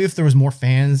know, maybe if there was more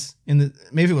fans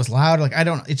maybe it was loud. Like, I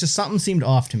don't, it's just something seemed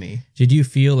off to me. Did you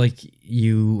feel like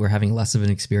you were having less of an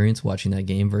experience watching that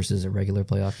game versus a regular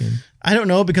playoff game? I don't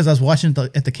know, because I was watching it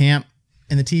at the camp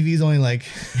and the TV is only like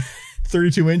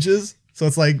 32 inches. So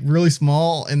it's like really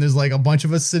small. And there's like a bunch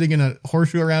of us sitting in a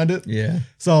horseshoe around it. Yeah.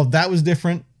 So that was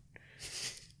different.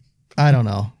 I don't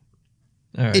know.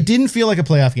 All right. It didn't feel like a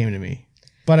playoff game to me,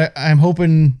 but I'm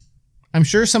hoping, I'm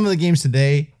sure some of the games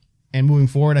today and moving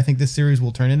forward, I think this series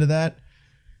will turn into that.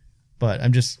 But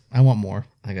I want more.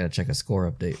 I got to check a score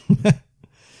update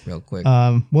real quick.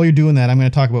 While you're doing that, I'm going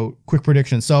to talk about quick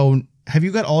predictions. So have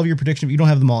you got all of your predictions? You don't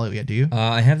have them all out yet, do you?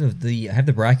 I have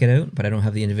the bracket out, but I don't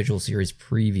have the individual series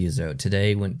previews out.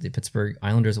 Today, when the Pittsburgh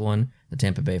Islanders won, the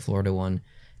Tampa Bay Florida won,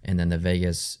 and then the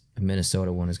Vegas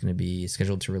Minnesota one is going to be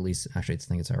scheduled to release. Actually, I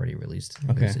think it's already released.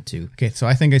 Okay. It too. Okay, so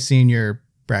I think I've seen your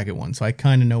bracket one, so I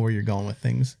kind of know where you're going with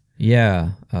things.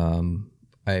 Yeah.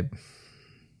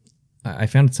 I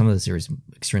found some of the series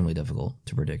extremely difficult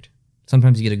to predict.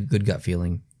 Sometimes you get a good gut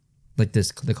feeling, like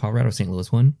the Colorado St.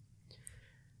 Louis one.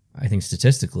 I think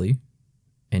statistically,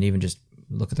 and even just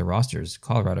look at the rosters,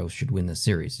 Colorado should win this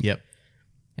series. Yep.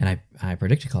 And I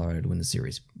predicted Colorado to win the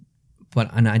series.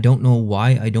 And I don't know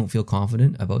why I don't feel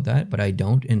confident about that, but I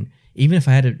don't. And even if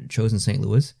I had chosen St.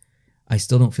 Louis, I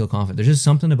still don't feel confident. There's just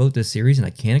something about this series, and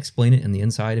I can't explain it in the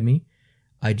inside of me.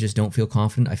 I just don't feel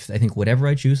confident. I think whatever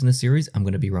I choose in this series, I'm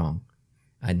going to be wrong.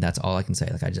 And that's all I can say.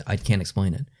 Like, I can't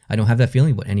explain it. I don't have that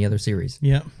feeling about any other series.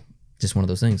 Yeah. Just one of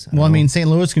those things. Well, I mean, St.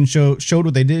 Louis can showed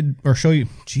what they did, or show you.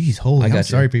 Jeez, holy, I'm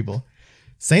sorry, people.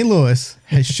 St. Louis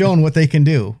has shown what they can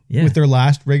do with their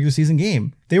last regular season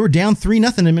game. They were down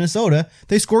 3-0 in Minnesota.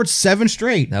 They scored 7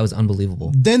 straight. That was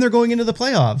unbelievable. Then they're going into the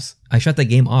playoffs. I shut that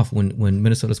game off when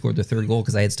Minnesota scored their third goal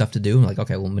because I had stuff to do. I'm like,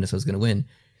 okay, well, Minnesota's going to win.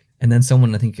 And then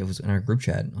someone, I think it was in our group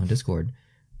chat on Discord,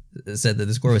 said that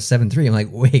the score was 7-3. I'm like,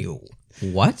 wait,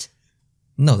 what?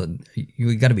 No,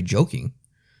 you got to be joking.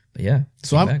 But yeah.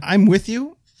 So I'm with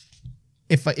you.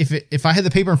 if I had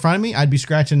the paper in front of me, I'd be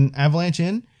scratching Avalanche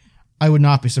in. I would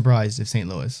not be surprised if St.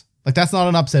 Louis. Like, that's not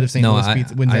an upset if St. Louis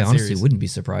wins that I honestly series. wouldn't be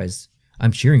surprised.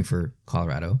 I'm cheering for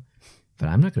Colorado, but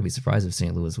I'm not going to be surprised if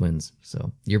St. Louis wins.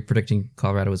 So you're predicting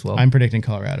Colorado as well? I'm predicting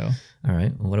Colorado. All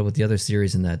right. Well, what about the other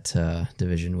series in that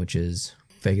division, which is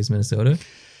Vegas, Minnesota?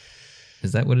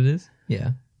 Is that what it is?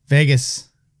 Yeah. Vegas,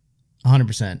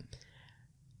 100%.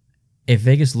 If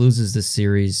Vegas loses this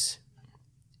series,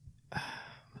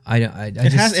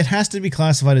 it has to be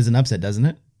classified as an upset, doesn't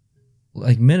it?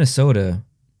 Like, Minnesota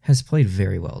has played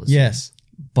very well this year. Yes.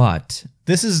 But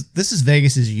this is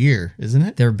Vegas's year, isn't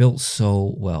it? they're built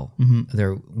so well. Mm-hmm.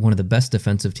 They're one of the best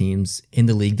defensive teams in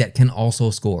the league that can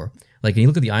also score. Like, when you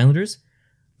look at the Islanders,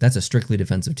 that's a strictly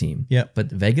defensive team. Yep. But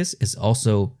Vegas is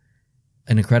also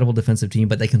an incredible defensive team,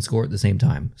 but they can score at the same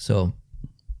time. So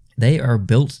they are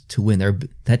built to win.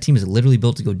 That team is literally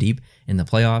built to go deep in the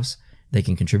playoffs. They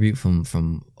can contribute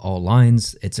from all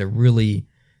lines. It's a really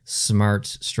smart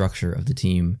structure of the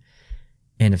team.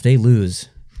 And if they lose,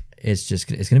 it's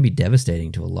going to be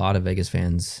devastating to a lot of Vegas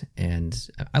fans. And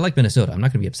I like Minnesota. I'm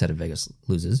not going to be upset if Vegas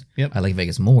loses. Yep. I like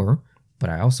Vegas more, but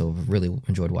I also really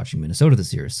enjoyed watching Minnesota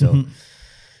this year. So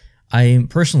I am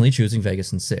personally choosing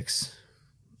Vegas in 6.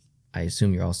 I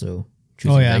assume you're also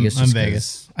choosing Vegas. I'm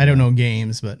Vegas. I don't know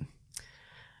games, but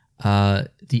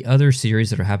the other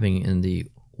series that are happening in the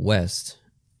West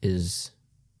is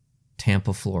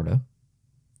Tampa, Florida.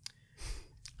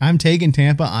 I'm taking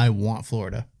Tampa. I want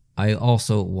Florida. I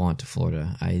also want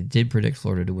Florida. I did predict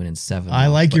Florida to win in 7. I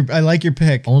like your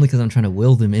pick. Only because I'm trying to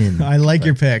will them in. I like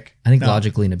your pick. I think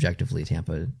logically and objectively,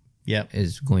 Tampa Yep.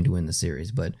 is going to win the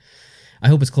series. But I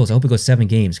hope it's close. I hope it goes 7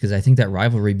 games because I think that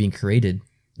rivalry being created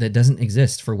that doesn't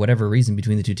exist for whatever reason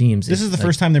between the two teams. This is the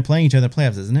first time they're playing each other in the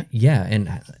playoffs, isn't it? Yeah,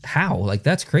 and how? Like,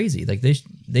 that's crazy. Like,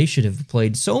 they should have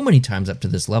played so many times up to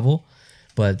this level.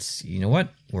 But you know what?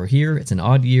 We're here. It's an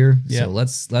odd year. Yep. So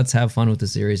let's have fun with the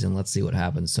series and let's see what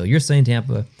happens. So you're saying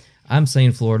Tampa. I'm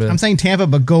saying Florida. I'm saying Tampa,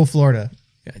 but go Florida.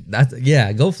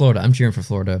 Go Florida. I'm cheering for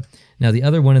Florida. Now, the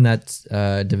other one in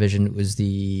that division was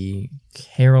the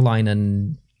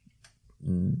Carolina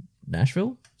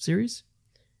Nashville series.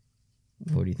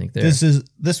 What do you think there?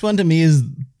 This one to me is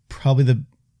probably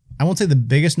I won't say the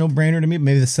biggest no-brainer to me, but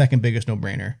maybe the second biggest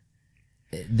no-brainer.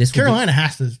 Carolina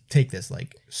has to take this,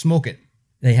 like, smoke it.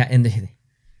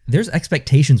 There's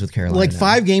expectations with Carolina. Like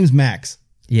 5 games max.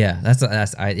 Yeah,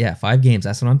 5 games.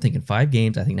 That's what I'm thinking. 5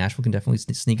 games. I think Nashville can definitely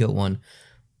sneak out one.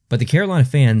 But the Carolina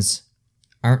fans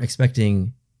aren't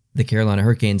expecting the Carolina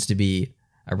Hurricanes to be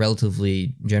a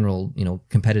relatively general,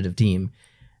 competitive team.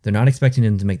 They're not expecting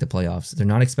them to make the playoffs. They're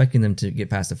not expecting them to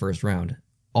get past the first round.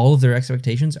 All of their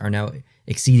expectations are now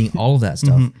exceeding all of that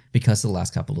stuff because of the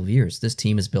last couple of years. This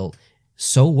team is built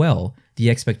so well.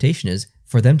 The expectation is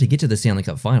for them to get to the Stanley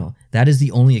Cup final. That is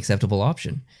the only acceptable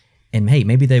option. And hey,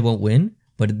 maybe they won't win,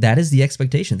 but that is the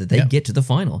expectation that they get to the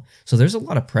final. So there's a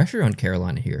lot of pressure on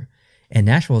Carolina here. And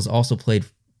Nashville has also played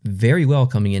very well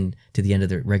coming in to the end of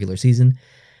the regular season.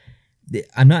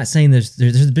 I'm not saying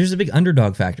there's a big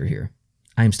underdog factor here.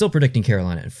 I'm still predicting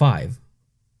Carolina at 5,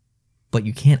 but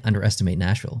you can't underestimate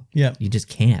Nashville. Yeah, you just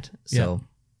can't. So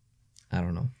I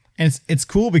don't know. And it's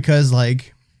cool because,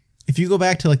 like, if you go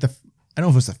back to, like, I don't know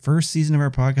if it was the first season of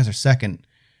our podcast or second,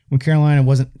 when Carolina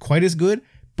wasn't quite as good,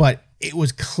 but it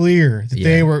was clear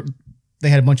that they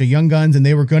had a bunch of young guns and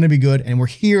they were going to be good, and we're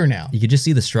here now. You could just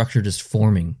see the structure just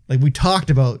forming. Like we talked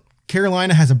about,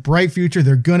 Carolina has a bright future.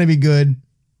 They're going to be good.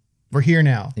 We're here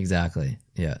now. Exactly.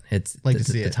 Yeah. It's like to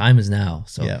see the time is now.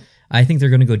 So yeah. I think they're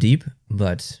going to go deep,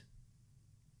 but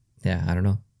yeah, I don't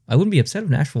know. I wouldn't be upset if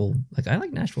Nashville. Like, I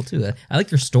like Nashville too. I like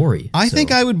their story. I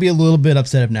think I would be a little bit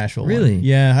upset if Nashville won. Really?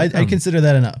 Yeah, I consider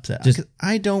that an upset.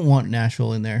 I don't want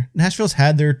Nashville in there. Nashville's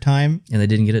had their time. And they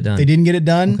didn't get it done. They didn't get it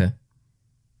done. Okay.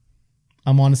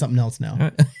 I'm on to something else now.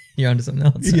 Right. You're on to something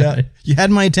else. Yeah. Right. You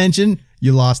had my attention.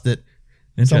 You lost it.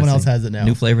 Someone else has it now.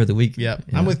 New flavor of the week. Yeah.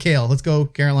 I'm with Kale. Let's go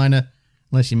Carolina,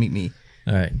 unless you meet me.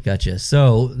 All right. Gotcha.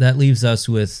 So that leaves us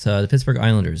with the Pittsburgh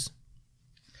Islanders.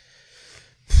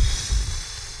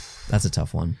 That's a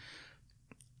tough one.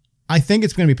 I think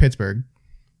it's going to be Pittsburgh.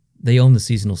 They own the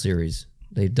seasonal series.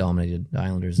 They dominated the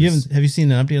Islanders. Have you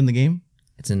seen an update on the game?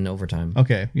 It's in overtime.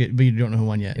 Okay, but you don't know who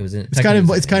won yet.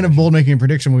 It's kind of bold making a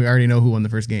prediction when we already know who won the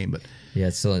first game. But yeah,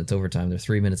 it's overtime. They're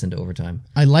 3 minutes into overtime.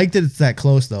 I like that it's that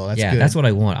close though. That's good. That's what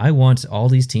I want. I want all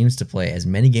these teams to play as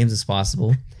many games as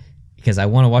possible because I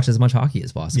want to watch as much hockey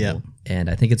as possible. Yeah. And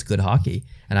I think it's good hockey.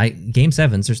 And Game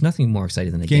 7s, there's nothing more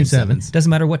exciting than a Game 7. sevens. Doesn't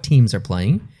matter what teams are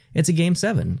playing. It's a Game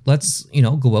 7. Let's,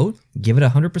 go out, give it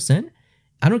 100%.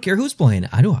 I don't care who's playing.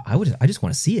 I just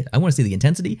want to see it. I want to see the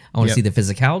intensity. I want to see the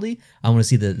physicality. I want to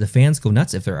see the fans go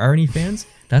nuts if there are any fans.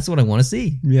 That's what I want to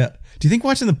see. Yeah. Do you think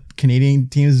watching the Canadian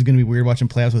teams is going to be weird watching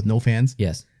playoffs with no fans?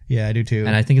 Yes. Yeah, I do too.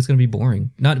 And I think it's going to be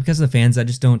boring. Not because of the fans.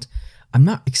 I'm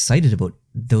not excited about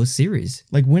those series.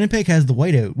 Like Winnipeg has the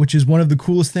whiteout, which is one of the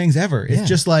coolest things ever. It's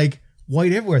just like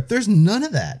white everywhere. There's none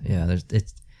of that. Yeah,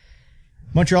 it's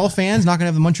Montreal fans, not going to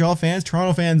have the Montreal fans.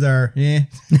 Toronto fans are, I'm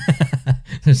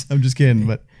just kidding,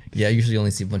 but yeah, I usually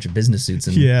only see a bunch of business suits.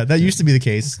 And yeah, that used to be the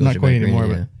case. Not quite anymore.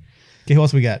 But okay, who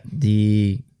else we got?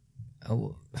 We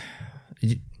do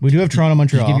have Toronto,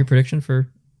 Montreal. Did you give your prediction for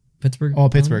Pittsburgh? Oh,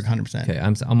 Pittsburgh, 100%. Okay,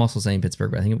 I'm also saying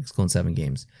Pittsburgh, but I think it's going 7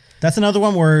 games. That's another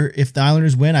one where if the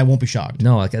Islanders win, I won't be shocked.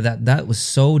 No, like that was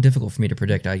so difficult for me to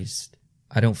predict. I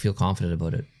don't feel confident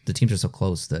about it. The teams are so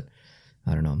close that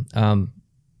I don't know.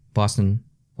 Boston,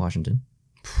 Washington.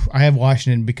 I have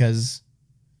Washington because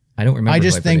I don't remember.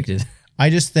 Predicted. I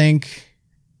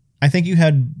think you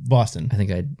had Boston. I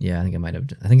think I might have.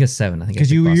 I think it's 7. I think because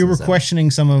you were 7.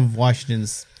 questioning some of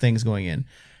Washington's things going in.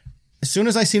 As soon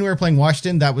as I seen we were playing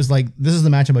Washington, that was like, this is the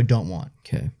matchup I don't want.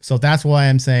 Okay. So that's why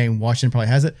I'm saying Washington probably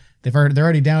has it. They're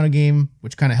already down a game,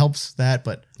 which kind of helps that,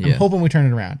 but I'm hoping we turn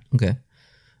it around. Okay.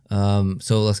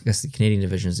 So I guess the Canadian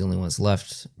division is the only one that's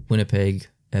left. Winnipeg,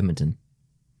 Edmonton.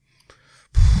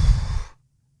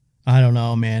 I don't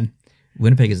know, man.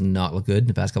 Winnipeg has not looked good in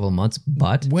the past couple of months,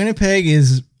 but Winnipeg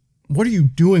is, what are you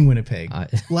doing, Winnipeg?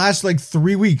 Last like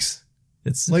 3 weeks.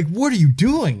 It's like, what are you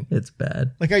doing? It's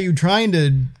bad. Like, are you trying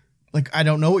to, like, I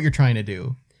don't know what you're trying to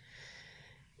do.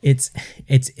 It's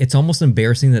almost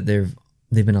embarrassing that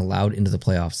they've been allowed into the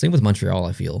playoffs. Same with Montreal,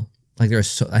 I feel. Like I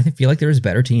feel like there's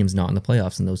better teams not in the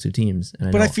playoffs than those two teams.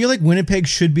 And I feel like Winnipeg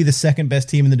should be the second best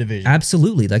team in the division.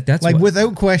 Absolutely. Like that's like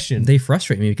without question. They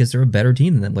frustrate me because they're a better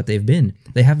team than what they've been.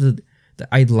 They have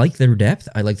I like their depth.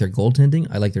 I like their goaltending.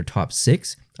 I like their top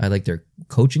 6. I like their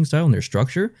coaching style and their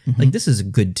structure. Mm-hmm. Like this is a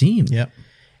good team. Yep.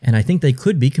 And I think they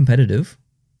could be competitive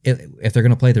if they're going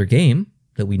to play their game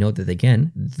that we know that they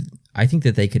can. I think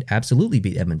that they could absolutely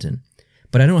beat Edmonton.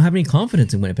 But I don't have any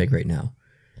confidence in Winnipeg right now.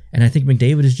 And I think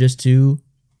McDavid is just too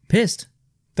pissed.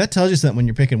 That tells you something when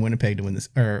you're picking Winnipeg to win this,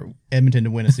 or Edmonton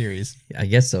to win a series. I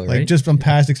guess so, right? Like just from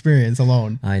past experience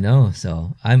alone. I know.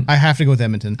 So I have to go with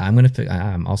Edmonton.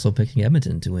 I'm also picking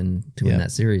Edmonton to win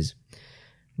that series.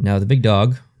 Now the big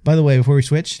dog. By the way, before we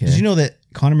switch, did you know that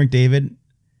Connor McDavid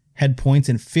had points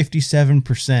in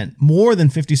 57%, more than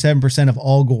 57% of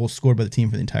all goals scored by the team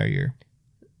for the entire year?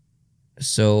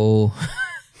 So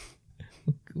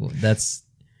that's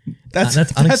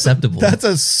unacceptable. That's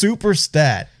a super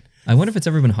stat. I wonder if it's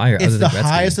ever been higher. It's the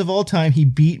highest of all time. He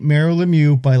beat Mario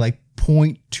Lemieux by like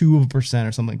 0.2%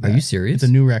 or something like that. Are you serious? It's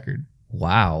a new record.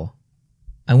 Wow.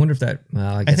 I wonder if that.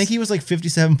 I think he was like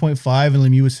 57.5 and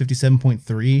Lemieux was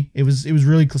 57.3. It was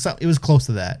really close. It was close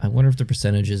to that. I wonder if the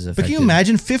percentages. But can you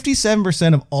imagine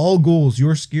 57% of all goals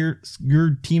your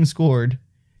team scored?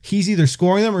 He's either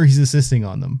scoring them or he's assisting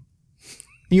on them.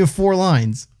 And you have 4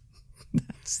 lines.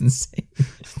 That's insane.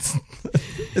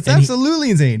 It's absolutely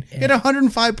insane. He had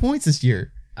 105 points this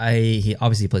year. He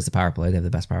obviously plays the power play. They have the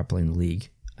best power play in the league.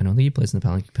 I don't think he plays in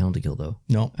the penalty kill though.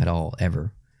 No, at all,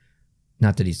 ever.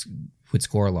 Not that he would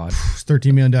score a lot. He's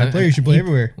 $13 million player. He should play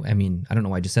everywhere. I mean, I don't know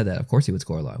why I just said that. Of course he would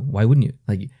score a lot. Why wouldn't you?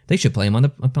 Like they should play him on the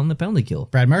penalty kill.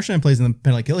 Brad Marchand plays in the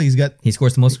penalty kill. He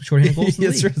scores the most shorthanded goals in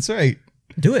the league. That's right.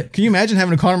 Do it. Can you imagine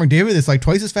having a Connor McDavid that's like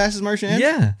twice as fast as Marchand?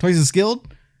 Yeah. Twice as skilled?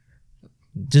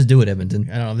 Just do it, Edmonton.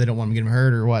 I don't know if they don't want him to get him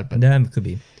hurt or what, but it could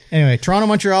be. Anyway, Toronto,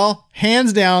 Montreal,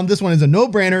 hands down. This one is a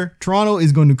no-brainer. Toronto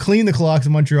is going to clean the clocks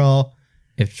of Montreal.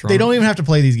 They don't even have to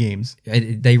play these games.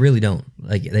 They really don't.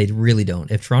 Like they really don't.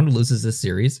 If Toronto loses this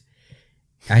series,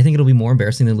 I think it'll be more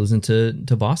embarrassing than losing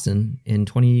to Boston in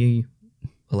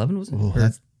 2011. Was it? Oh,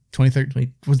 that's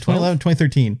 2013. Was it 2011?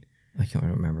 2013. I can't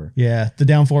remember. Yeah, the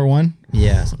down 4-1.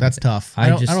 Yeah, that's tough. I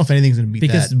don't know if anything's going to beat that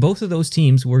because both of those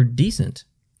teams were decent.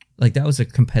 Like that was a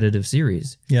competitive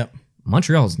series. Yep.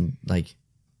 Montreal's like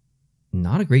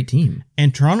not a great team.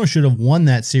 And Toronto should have won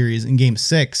that series in game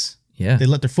 6. Yeah. They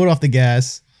let their foot off the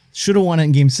gas. Should have won it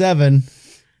in game 7.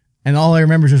 And all I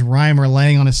remember is just Reimer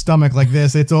laying on his stomach like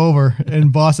this. It's over.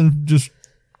 And Boston just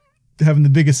having the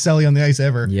biggest celly on the ice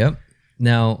ever. Yep.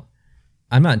 Now,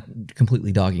 I'm not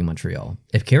completely dogging Montreal.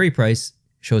 If Carey Price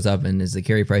shows up and is the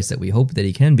Carey Price that we hope that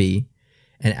he can be,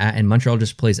 and Montreal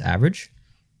just plays average.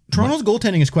 Toronto's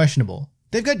goaltending is questionable.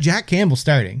 They've got Jack Campbell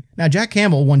starting. Now, Jack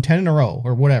Campbell won 10 in a row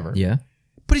or whatever. Yeah.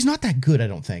 But he's not that good, I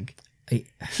don't think.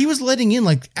 He was letting in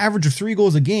like average of 3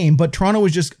 goals a game, but Toronto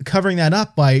was just covering that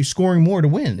up by scoring more to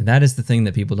win. And that is the thing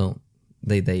that people don't.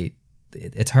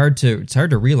 It's hard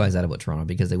to realize that about Toronto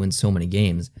because they win so many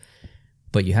games.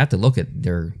 but you have to look at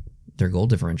their goal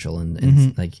differential,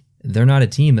 and like they're not a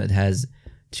team that has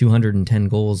 210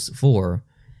 goals for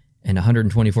and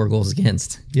 124 goals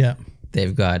against. Yeah.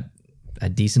 They've got a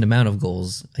decent amount of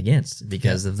goals against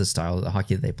because of the style of the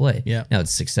hockey that they play. Yeah. Now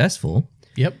it's successful.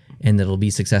 Yep. And it'll be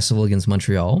successful against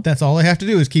Montreal. That's all they have to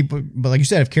do is keep. But like you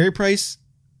said, if Carey Price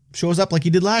shows up like he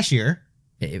did last year,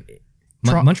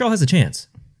 Montreal has a chance.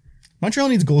 Montreal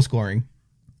needs goal scoring.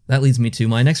 That leads me to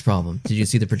my next problem. Did you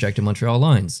see the projected Montreal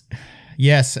lines?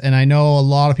 Yes, and I know a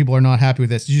lot of people are not happy with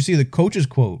this. Did you see the coach's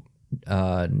quote?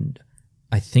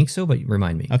 I think so, but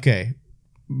remind me. Okay.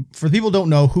 For people who don't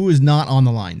know, who is not on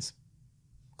the lines?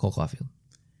 Cole Caulfield.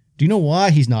 Do you know why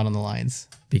he's not on the lines?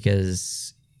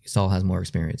 Because Saul has more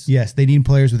experience. Yes, they need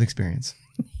players with experience.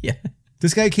 Yeah.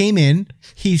 This guy came in,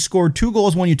 he scored 2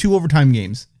 goals, won you 2 overtime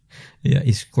games. Yeah,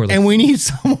 he scored like And we need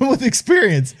someone with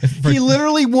experience. He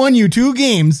literally won you 2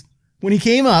 games when he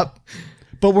came up,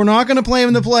 but we're not going to play him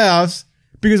in the playoffs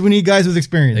because we need guys with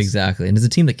experience. Exactly. And it's a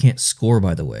team that can't score,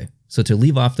 by the way. So to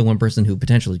leave off the one person who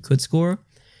potentially could score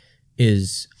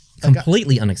is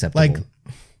completely unacceptable. Like,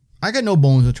 I got no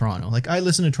bones with Toronto. Like, I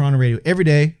listen to Toronto radio every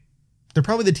day. They're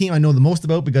probably the team I know the most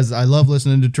about because I love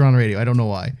listening to Toronto radio. I don't know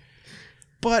why.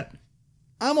 But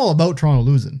I'm all about Toronto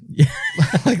losing. Yeah.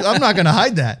 Like, I'm not going to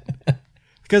hide that.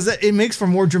 Because it makes for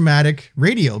more dramatic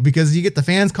radio because you get the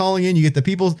fans calling in, you get the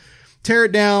people tear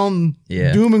it down,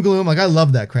 doom and gloom. Like, I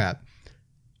love that crap.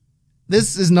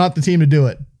 This is not the team to do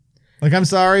it. Like, I'm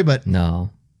sorry, but no.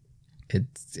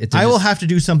 I will have to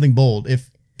do something bold.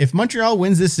 If Montreal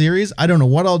wins this series, I don't know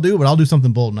what I'll do, but I'll do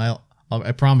something bold, and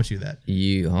I promise you that.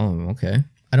 Okay.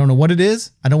 I don't know what it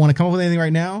is. I don't want to come up with anything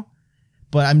right now,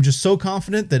 but I'm just so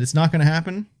confident that it's not going to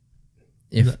happen.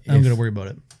 I'm going to worry about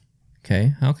it.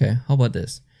 Okay. How about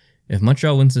this? If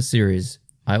Montreal wins the series,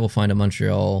 I will find a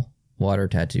Montreal water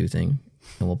tattoo thing,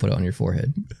 and we'll put it on your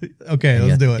forehead. Okay,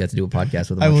 let's do it. You have to do a podcast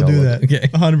with a I will Montreal do logo. that. Okay.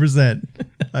 100%.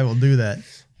 I will do that.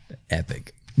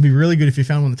 Epic. It'd be really good if you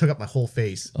found one that took up my whole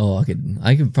face. Oh, I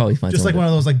could probably find just like one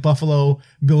of those like Buffalo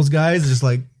Bills guys,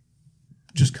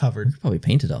 just covered. Probably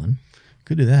painted on.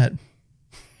 Could do that.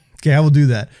 Okay, I will do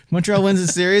that. If Montreal wins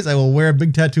the series, I will wear a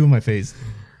big tattoo on my face.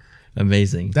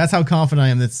 Amazing. That's how confident I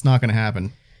am that it's not going to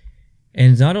happen.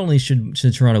 And not only should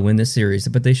Toronto win this series,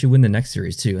 but they should win the next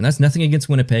series too. And that's nothing against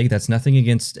Winnipeg. That's nothing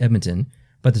against Edmonton.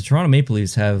 But the Toronto Maple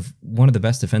Leafs have one of the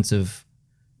best defensive,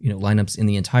 lineups in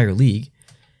the entire league.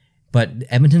 But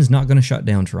Edmonton's not going to shut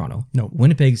down Toronto. No.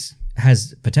 Winnipeg's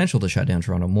has potential to shut down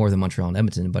Toronto more than Montreal and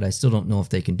Edmonton, but I still don't know if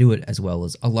they can do it as well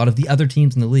as a lot of the other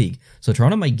teams in the league. So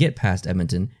Toronto might get past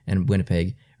Edmonton and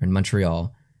Winnipeg and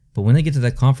Montreal, but when they get to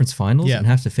the conference finals and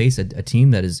have to face a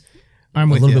team that is a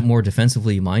little bit more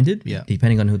defensively minded,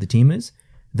 depending on who the team is,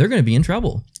 they're going to be in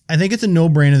trouble. I think it's a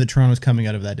no-brainer that Toronto's coming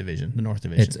out of that division, the North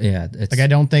Division. It's I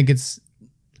don't think it's...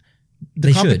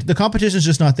 The competition's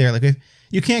just not there. Like, if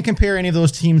you can't compare any of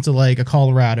those teams to like a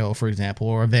Colorado, for example,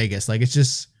 or a Vegas. Like, it's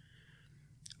just...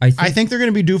 I think they're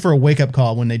going to be due for a wake-up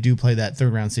call when they do play that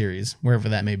third-round series, wherever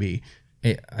that may be.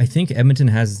 I think Edmonton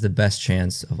has the best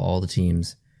chance of all the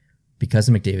teams because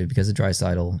of McDavid, because of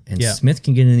Draisaitl, and Smith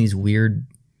can get in these weird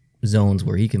zones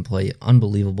where he can play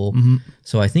unbelievable. Mm-hmm.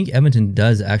 So I think Edmonton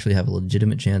does actually have a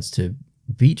legitimate chance to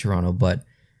beat Toronto, but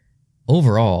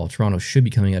overall, Toronto should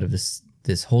be coming out of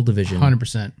this whole division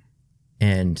 100%.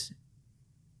 And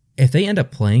if they end up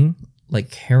playing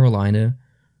like Carolina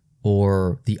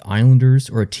or the Islanders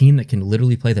or a team that can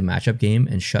literally play the matchup game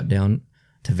and shut down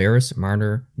Tavares,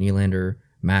 Marner, Nylander,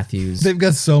 Matthews. They've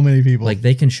got so many people. Like,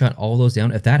 they can shut all those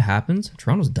down. If that happens,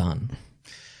 Toronto's done.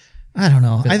 I don't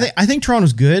know. I think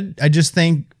Toronto's good. I just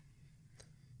think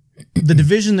the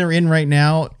division they're in right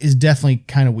now is definitely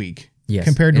kind of weak. Yes,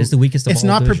 compared to it's the weakest of all It's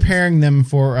not divisions. preparing them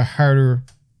for a harder...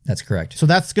 That's correct. So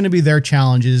that's going to be their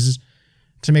challenges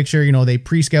to make sure, they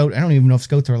pre-scout. I don't even know if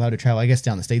scouts are allowed to travel. I guess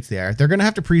down the States they are. They're going to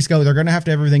have to pre-scout. They're going to have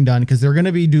to have everything done because they're going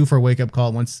to be due for a wake-up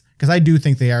call once... Because I do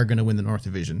think they are going to win the North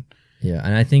Division. Yeah,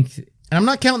 and I think... And I'm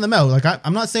not counting them out. Like,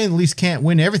 I'm not saying the Leafs can't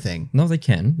win everything. No, they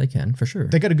can. They can, for sure.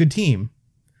 They got a good team.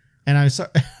 And I'm sorry,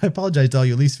 I apologize to all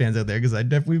you Leafs fans out there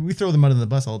because we throw them under the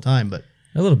bus all the time. But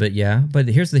a little bit, yeah. But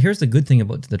here's the good thing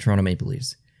about the Toronto Maple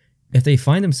Leafs. If they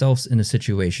find themselves in a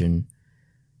situation,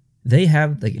 they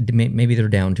have, like, maybe they're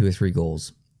down 2 or 3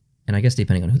 goals. And I guess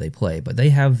depending on who they play. But they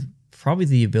have probably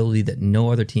the ability that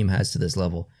no other team has to this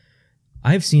level.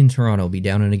 I've seen Toronto be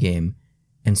down in a game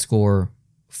and score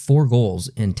 4 goals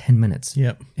in 10 minutes.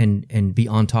 Yep. And be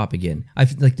on top again.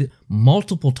 I've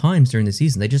multiple times during the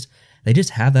season. They just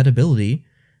have that ability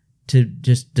to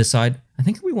just decide, I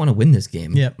think we want to win this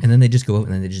game. Yep. And then they just go out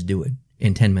and then they just do it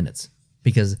in 10 minutes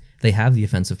because they have the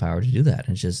offensive power to do that.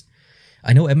 And it's just,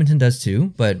 I know Edmonton does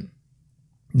too, but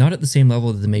not at the same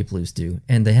level that the Maple Leafs do,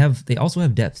 and they also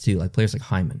have depth too, like players like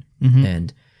Hyman,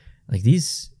 and like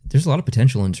these. There's a lot of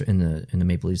potential in the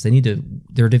Maple Leafs. They need to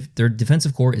their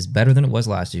defensive core is better than it was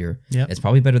last year. Yep. It's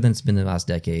probably better than it's been the last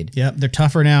decade. Yep, they're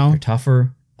tougher now. They're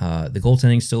tougher. The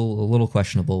goaltending's still a little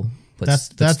questionable, but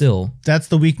still, that's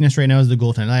the weakness right now is the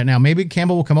goaltending. Now maybe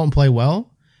Campbell will come out and play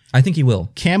well. I think he will.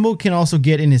 Campbell can also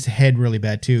get in his head really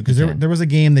bad too, because there was a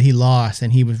game that he lost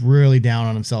and he was really down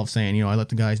on himself, saying, I let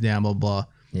the guys down, blah blah.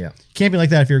 Yeah, can't be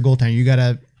like that if you're a goaltender. You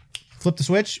gotta flip the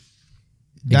switch.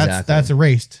 That's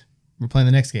erased. We're playing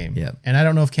the next game. Yeah. And I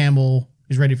don't know if Campbell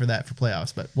is ready for that for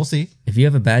playoffs, but we'll see. If you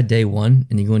have a bad day one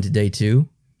and you go into day two,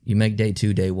 you make day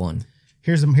two day one.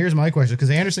 Here's my question, because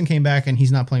Anderson came back and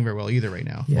he's not playing very well either right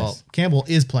now. Yes. Well, Campbell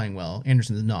is playing well.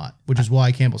 Anderson is not, which is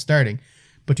why Campbell's starting.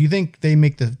 But do you think they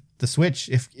make the switch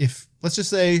if let's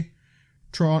just say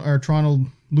Toronto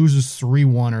loses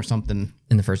 3-1 or something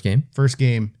in the first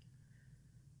game?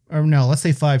 Or no, let's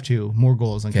say 5-2, more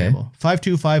goals on Campbell.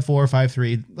 5-2, 5-4,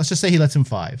 5-3. Let's just say he lets him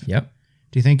 5. Yep.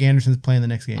 Do you think Anderson's playing the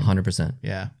next game? 100%.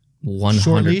 Yeah.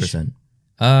 100%.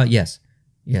 Yes.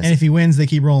 And if he wins, they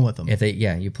keep rolling with him.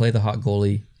 You play the hot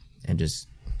goalie and just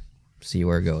see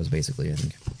where it goes, basically, I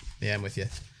think. Yeah, I'm with you.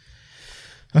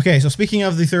 Okay, so speaking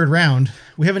of the third round,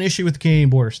 we have an issue with the Canadian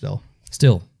border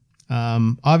still.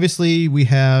 Obviously, we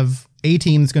have a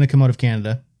team that's going to come out of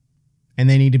Canada, and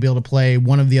they need to be able to play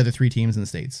one of the other 3 teams in the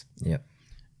States. Yep.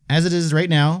 As it is right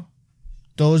now,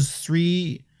 those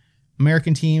 3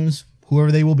 American teams,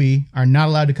 whoever they will be, are not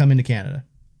allowed to come into Canada.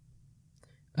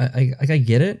 I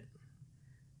get it,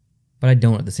 but I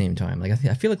don't at the same time. Like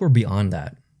I feel like we're beyond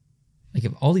that. Like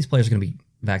if all these players are going to be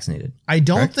vaccinated. I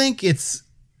don't think it's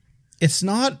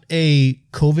not a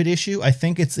COVID issue. I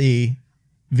think it's a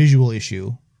visual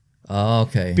issue. Oh,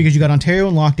 okay. Because you got Ontario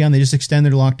in lockdown. They just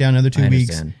extended their lockdown another 2 weeks.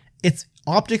 Understand. It's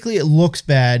optically, it looks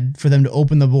bad for them to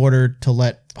open the border to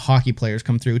let hockey players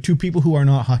come through to people who are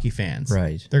not hockey fans.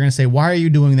 Right. They're going to say, why are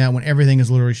you doing that when everything is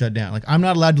literally shut down? Like, I'm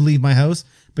not allowed to leave my house,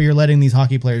 but you're letting these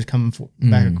hockey players come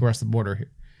back across the border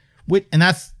here. And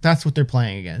that's what they're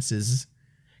playing against, is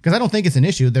because I don't think it's an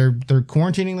issue. They're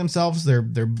quarantining themselves. They're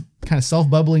kind of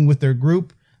self-bubbling with their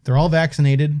group. They're all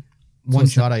vaccinated. One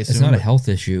shot, I assume. It's not a health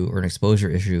issue or an exposure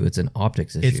issue. It's an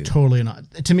optics issue. It's totally not.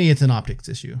 To me, it's an optics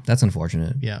issue. That's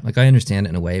unfortunate. Yeah. Like I understand it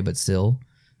in a way, but still,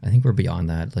 I think we're beyond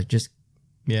that. Like just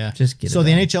get it. So the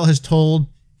NHL has told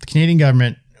the Canadian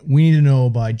government, we need to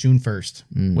know by June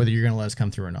 1st whether you're going to let us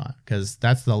come through or not, because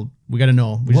we got to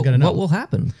know. We just got to know what will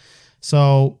happen.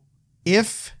 So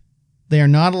if they are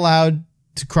not allowed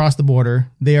to cross the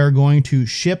border, they are going to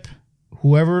ship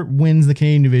whoever wins the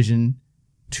Canadian division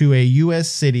to a U.S.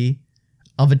 city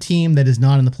of a team that is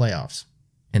not in the playoffs.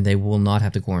 And they will not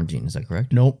have to quarantine. Is that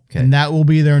correct? Nope. Okay. And that will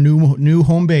be their new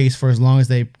home base for as long as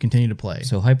they continue to play.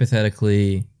 So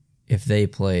hypothetically, if they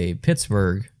play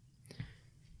Pittsburgh,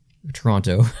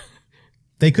 Toronto,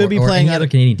 they could be playing any other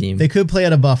Canadian team. They could play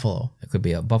at a Buffalo. It could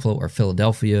be a Buffalo or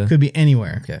Philadelphia. Could be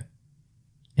anywhere. Okay.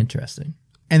 Interesting.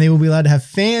 And they will be allowed to have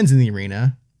fans in the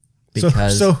arena.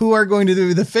 Because so who are going to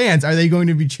do the fans? Are they going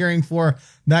to be cheering for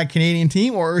that Canadian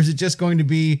team, or is it just going to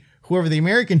be whoever the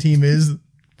American team is,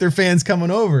 their fans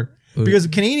coming over? Because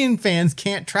Canadian fans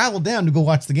can't travel down to go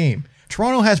watch the game.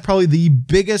 Toronto has probably the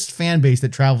biggest fan base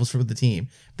that travels for the team,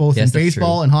 both in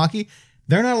baseball and hockey.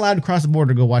 They're not allowed to cross the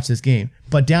border to go watch this game.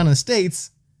 But down in the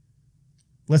States,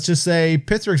 let's just say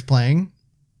Pittsburgh's playing,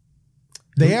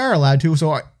 they are allowed to.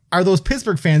 So are those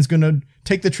Pittsburgh fans going to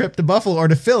take the trip to Buffalo or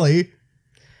to Philly?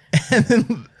 And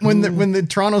then when the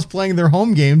Toronto's playing their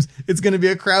home games, it's going to be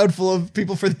a crowd full of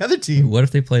people for the other team. What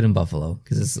if they played in Buffalo?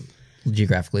 Because it's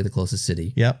geographically the closest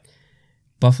city. Yep.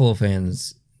 Buffalo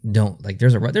fans don't like.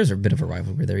 There's a bit of a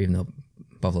rivalry there, even though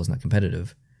Buffalo's not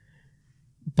competitive.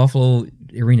 Buffalo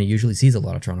arena usually sees a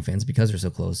lot of Toronto fans because they're so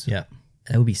close. Yeah.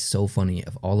 That would be so funny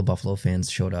if all the Buffalo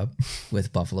fans showed up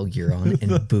with Buffalo gear on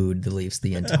and booed the Leafs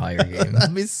the entire game.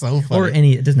 That'd be so funny. Or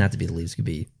it doesn't have to be the Leafs. Could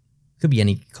be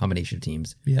any combination of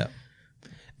teams. Yeah.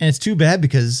 And it's too bad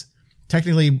because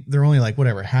technically they're only like,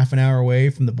 whatever, half an hour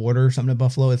away from the border or something at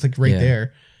Buffalo. It's like right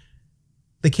there.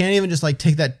 They can't even just like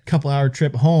take that couple hour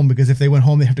trip home, because if they went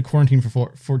home, they have to quarantine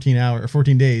for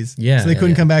 14 days. Yeah. So they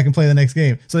couldn't come back and play the next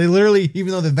game. So they literally,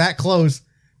 even though they're that close,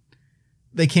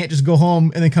 they can't just go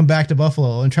home and then come back to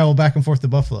Buffalo and travel back and forth to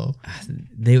Buffalo.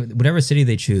 Whatever city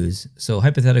they choose. So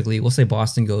hypothetically, we'll say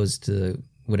Boston goes to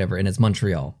whatever, and it's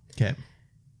Montreal. Okay.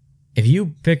 If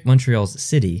you pick Montreal's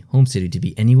home city, to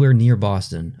be anywhere near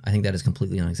Boston, I think that is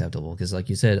completely unacceptable. Because like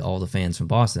you said, all the fans from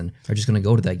Boston are just going to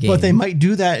go to that game. But they might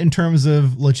do that in terms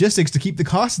of logistics to keep the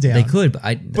costs down. They could,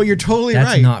 but you're totally right.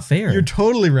 That's not fair. You're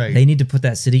totally right. They need to put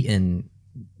that city in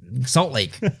Salt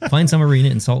Lake. Find some arena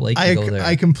in Salt Lake and go there.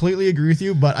 I completely agree with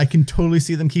you, but I can totally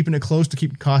see them keeping it close to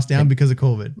keep costs down because of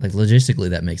COVID. Like logistically,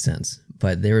 that makes sense.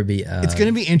 But there would be. It's going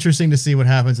to be interesting to see what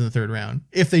happens in the third round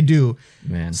if they do.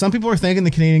 Man, some people are thinking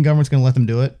the Canadian government's going to let them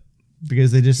do it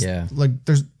because they just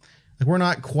there's we're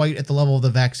not quite at the level of the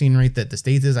vaccine rate that the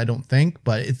States is. I don't think,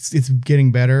 but it's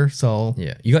getting better. So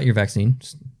yeah, you got your vaccine.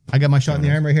 I got my shot in the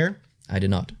arm right here. I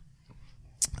did not.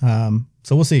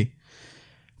 So we'll see.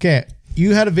 Okay,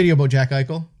 you had a video about Jack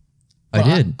Eichel. I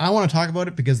did. I want to talk about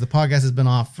it because the podcast has been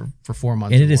off for 4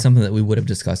 months. And it is something that we would have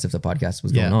discussed if the podcast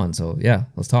was going on. So yeah,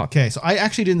 let's talk. Okay, so I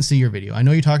actually didn't see your video. I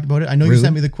know you talked about it. I know you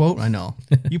sent me the quote. I know.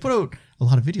 You put out a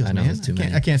lot of videos, I know, man. it's too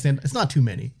many. I can't stand. It's not too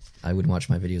many. I wouldn't watch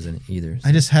my videos in either. So.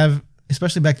 I just have,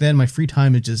 especially back then, my free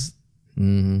time is just.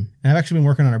 And I've actually been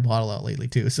working on our bottle out lately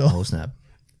too. So. Oh snap!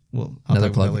 Well, I'll another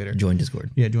talk plug. About that later. Join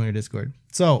Discord. Yeah, join your Discord.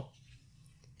 So.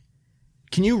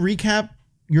 Can you recap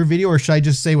your video, or should I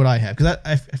just say what I have? Because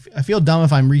I feel dumb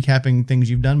if I'm recapping things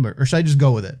you've done, or should I just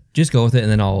go with it? Just go with it, and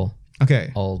then I'll pick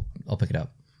it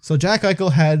up. So Jack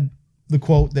Eichel had the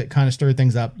quote that kind of stirred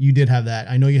things up. You did have that.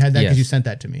 I know you had that because you sent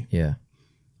that to me. Yeah.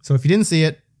 So if you didn't see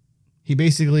it, he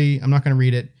basically, I'm not going to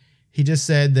read it. He just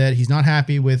said that he's not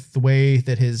happy with the way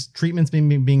that his treatment's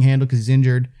being handled because he's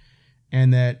injured,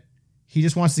 and that he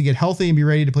just wants to get healthy and be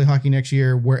ready to play hockey next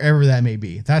year, wherever that may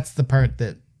be. That's the part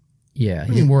that. Yeah.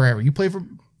 I mean, wherever you play for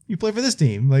this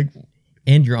team, like,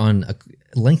 and you're on a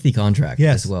lengthy contract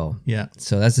as well. Yeah.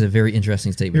 So that's a very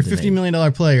interesting statement. You're a $50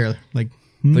 million player, like,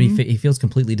 but he feels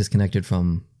completely disconnected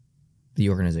from the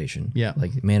organization. Yeah.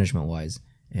 Like management wise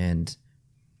and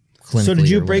clinically. So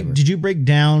did you break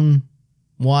down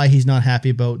why he's not happy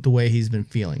about the way he's been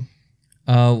feeling?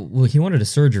 Well, he wanted a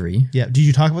surgery. Yeah. Did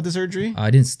you talk about the surgery?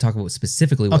 I didn't talk about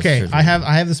specifically what surgery. I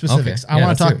have the specifics. Okay. I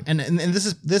want to talk, and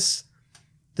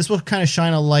this will kind of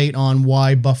shine a light on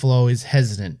why Buffalo is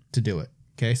hesitant to do it.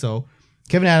 Okay, so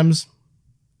Kevin Adams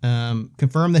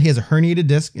confirmed that he has a herniated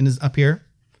disc in his up here.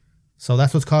 So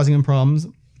that's what's causing him problems.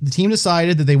 The team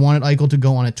decided that they wanted Eichel to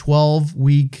go on a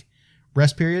 12-week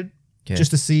rest period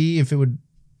just to see if it would,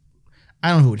 I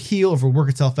don't know if it would heal, if it would work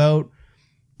itself out.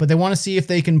 But they want to see if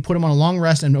they can put him on a long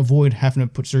rest and avoid having to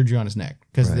put surgery on his neck.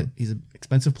 Because he's an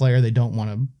expensive player. They don't want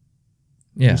to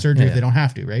do surgery if they don't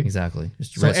have to, right? Exactly.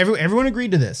 So everyone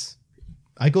agreed to this.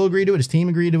 Eichel agreed to it. His team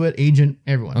agreed to it. Agent,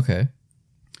 everyone. Okay.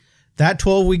 That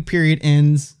 12-week period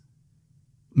ends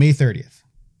May 30th.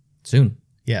 Soon.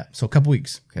 Yeah, so a couple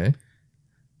weeks. Okay.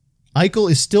 Eichel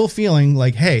is still feeling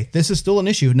like, hey, this is still an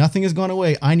issue. Nothing has gone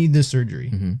away. I need this surgery.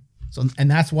 Mm-hmm. So,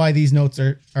 and that's why these notes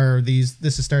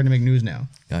this is starting to make news now.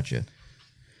 Gotcha.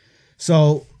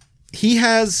 So he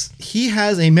has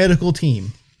a medical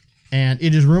team, and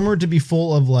it is rumored to be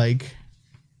full of like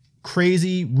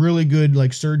crazy, really good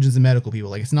like surgeons and medical people.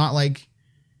 Like, it's not like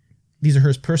these are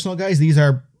his personal guys. These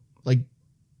are like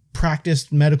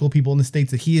practiced medical people in the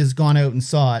States that he has gone out and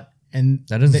sought, and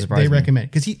that doesn't surprise me. They recommend,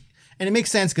 because and it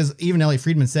makes sense, because even Elliot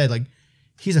Friedman said, like,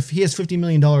 he has $50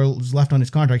 million left on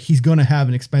his contract. He's going to have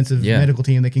an expensive medical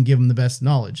team that can give him the best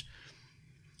knowledge.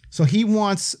 So he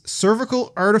wants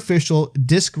cervical artificial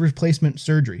disc replacement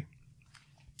surgery.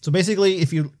 So basically,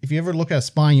 if you ever look at a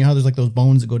spine, you know how there's like those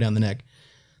bones that go down the neck.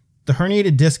 The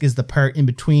herniated disc is the part in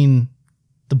between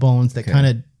the bones that kind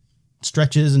of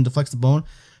stretches and deflects the bone.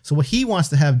 So what he wants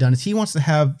to have done is he wants to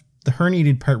have the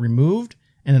herniated part removed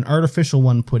and an artificial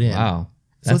one put in. Wow.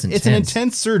 That's intense. It's an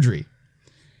intense surgery.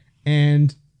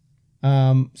 And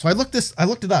so I looked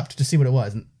it up to see what it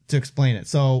was and to explain it.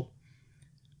 So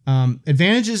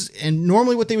advantages, and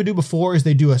normally what they would do before is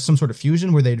they do some sort of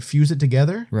fusion where they'd fuse it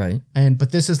together. Right.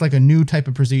 But this is like a new type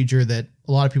of procedure that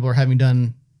a lot of people are having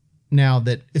done now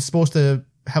that is supposed to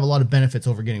have a lot of benefits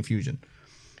over getting fusion.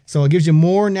 So it gives you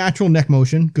more natural neck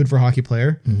motion, good for a hockey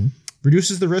player. Mm-hmm.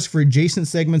 Reduces the risk for adjacent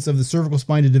segments of the cervical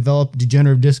spine to develop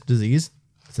degenerative disc disease.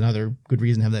 That's another good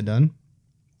reason to have that done.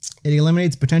 It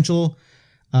eliminates potential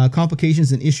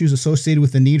complications and issues associated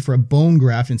with the need for a bone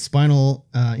graft and spinal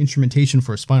instrumentation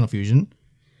for a spinal fusion.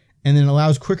 And then it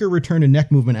allows quicker return to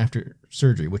neck movement after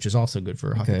surgery, which is also good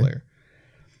for a hockey player.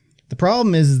 The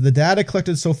problem is the data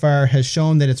collected so far has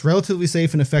shown that it's relatively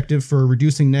safe and effective for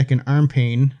reducing neck and arm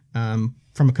pain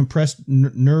from a compressed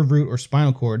nerve root or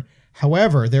spinal cord.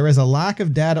 However, there is a lack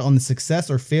of data on the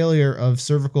success or failure of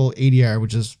cervical ADR,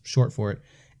 which is short for it,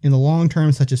 in the long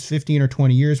term, such as 15 or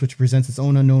 20 years, which presents its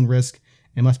own unknown risk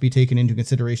and must be taken into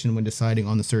consideration when deciding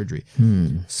on the surgery.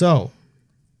 So,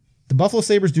 the Buffalo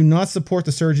Sabres do not support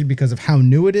the surgery because of how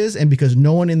new it is and because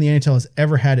no one in the NHL has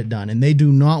ever had it done, and they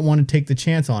do not want to take the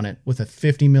chance on it with a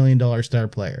 $50 million star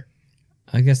player.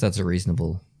 I guess that's a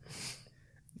reasonable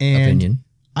opinion.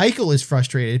 Eichel is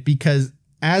frustrated because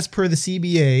as per the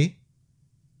CBA,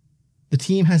 the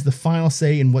team has the final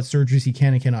say in what surgeries he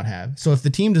can and cannot have. So if the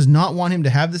team does not want him to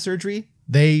have the surgery,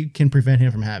 they can prevent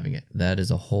him from having it. That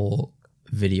is a whole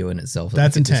video in itself.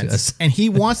 That's intense. And he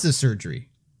wants this surgery.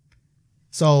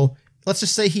 So let's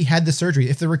just say he had the surgery.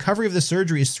 If the recovery of the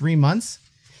surgery is 3 months,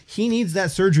 he needs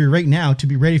that surgery right now to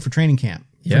be ready for training camp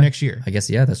for next year. I guess,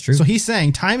 yeah, that's true. So he's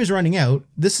saying, time is running out.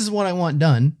 This is what I want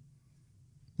done.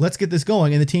 Let's get this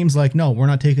going. And the team's like, no, we're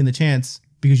not taking the chance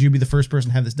because you'd be the first person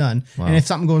to have this done. Wow. And if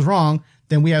something goes wrong,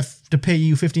 then we have to pay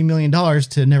you $50 million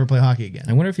to never play hockey again.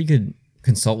 I wonder if he could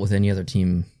consult with any other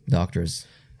team doctors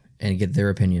and get their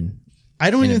opinion. I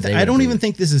don't even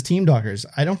think this is team doctors.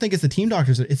 I don't think it's the team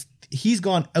doctors. He's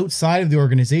gone outside of the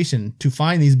organization to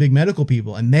find these big medical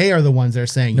people, and they are the ones that are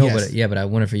saying yes. But I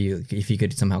wonder if you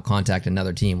could somehow contact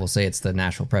another team. We'll say it's the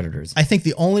Nashville Predators. I think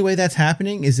the only way that's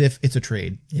happening is if it's a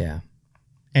trade. Yeah.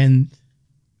 And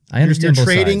I understand you're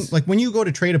both trading, sides. like when you go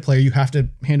to trade a player, you have to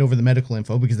hand over the medical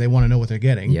info because they want to know what they're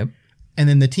getting. Yep. And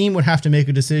then the team would have to make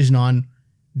a decision on,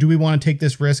 do we want to take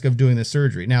this risk of doing this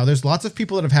surgery? Now, there's lots of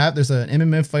people that have had, there's an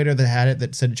MMA fighter that had it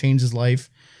that said it changed his life.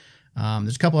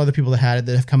 There's a couple other people that had it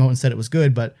that have come out and said it was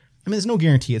good, but I mean, there's no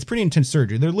guarantee. It's pretty intense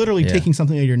surgery. They're literally taking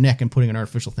something out of your neck and putting an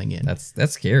artificial thing in. That's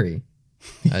scary.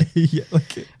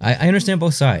 I understand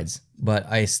both sides, but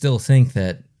I still think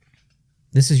that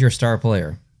this is your star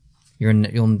player.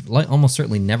 You'll almost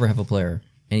certainly never have a player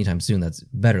anytime soon that's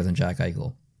better than Jack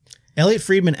Eichel. Elliot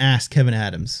Friedman asked Kevin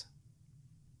Adams,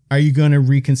 are you going to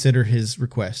reconsider his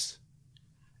request?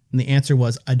 And the answer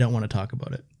was, I don't want to talk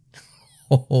about it.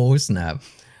 Oh, snap.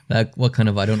 What kind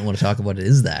of I don't want to talk about it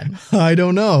is that? I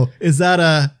don't know. Is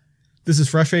that this is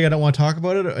frustrating, I don't want to talk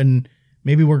about it, and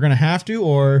maybe we're going to have to,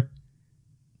 or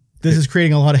this is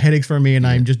creating a lot of headaches for me and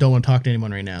I just don't want to talk to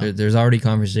anyone right now? There's already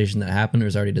conversation that happened.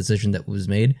 There's already a decision that was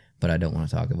made, but I don't want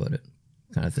to talk about it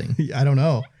kind of thing. I don't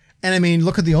know. And I mean,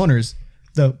 look at the owners.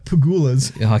 The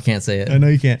Pagulas. Oh, I can't say it. I know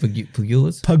you can't.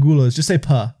 Pagulas? Pagulas. Just say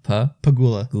pa. Pa?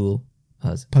 Pagula. Gul.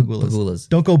 Pagulas. Pagulas.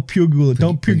 Don't go Pugula.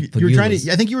 Don't Pug. You're trying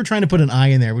to. I think you were trying to put an I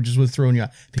in there, which is what's throwing you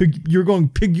off. You're going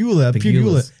Pagula.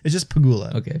 Pagula. It's just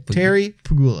Pagula. Okay. Terry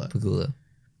Pagula. Pagula.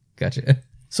 Gotcha.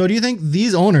 So do you think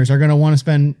these owners are going to want to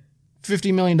spend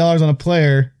 $50 million on a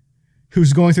player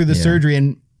who's going through the surgery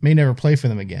and may never play for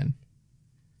them again?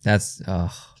 That's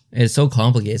it's so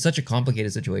complicated. It's such a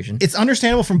complicated situation. It's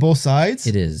understandable from both sides.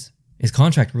 It is. His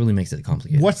contract really makes it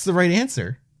complicated. What's the right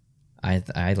answer? I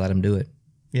let him do it.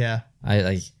 Yeah.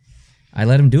 I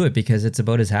let him do it because it's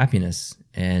about his happiness,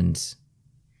 and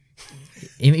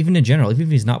even in general, even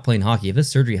if he's not playing hockey, if this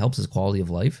surgery helps his quality of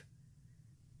life,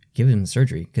 give him the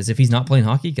surgery. Because if he's not playing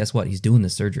hockey, guess what? He's doing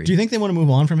this surgery. Do you think they want to move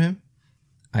on from him?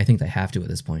 I think they have to at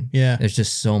this point. Yeah. There's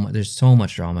just so much. There's so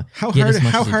much drama. How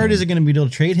hard is it going to be to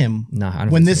trade him? No, I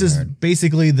don't when think this it's is hard.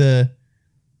 basically the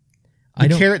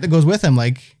carrot that goes with him.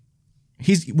 Like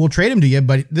we'll trade him to you,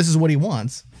 but this is what he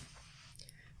wants.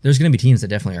 There's going to be teams that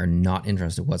definitely are not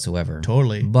interested whatsoever.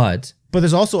 Totally. But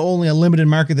there's also only a limited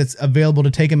market that's available to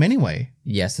take him anyway.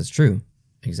 Yes, that's true.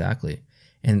 Exactly.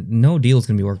 And no deal is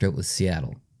going to be worked out with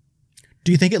Seattle.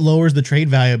 Do you think it lowers the trade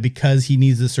value because he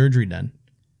needs the surgery done?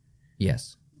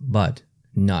 Yes, but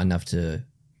not enough to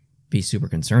be super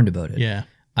concerned about it. Yeah.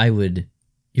 You're going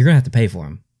to have to pay for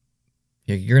him.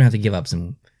 You're going to have to give up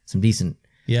some decent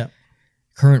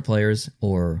current players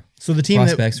or so the team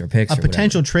prospects or picks. A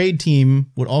potential trade team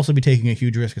would also be taking a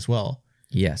huge risk as well.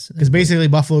 Yes. Because basically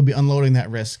Buffalo would be unloading that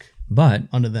risk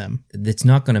onto them. It's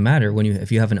not going to matter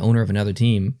if you have an owner of another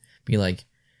team, be like,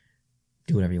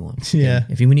 do whatever you want. Yeah.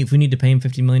 If we need to pay him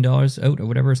 $50 million out or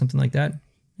whatever, or something like that,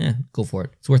 go for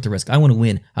it. It's worth the risk. I want to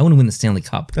win. I want to win the Stanley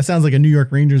Cup. That sounds like a New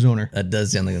York Rangers owner. That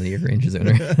does sound like a New York Rangers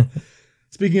owner.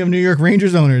 Speaking of New York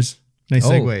Rangers owners, nice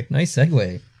segue. Nice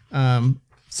segue.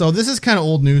 So this is kind of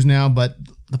old news now, but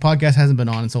the podcast hasn't been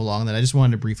on in so long that I just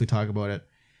wanted to briefly talk about it.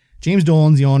 James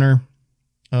Dolan's the owner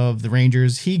of the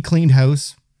Rangers. He cleaned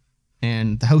house,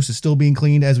 and the house is still being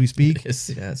cleaned as we speak. It's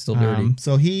still dirty.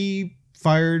 So he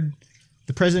fired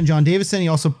the president, John Davison. He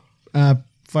also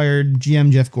fired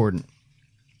GM Jeff Gordon.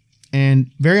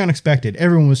 And very unexpected.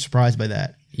 Everyone was surprised by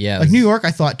that. Yeah. Like New York,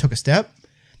 I thought, took a step.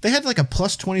 They had like a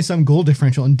plus 20-some goal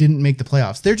differential and didn't make the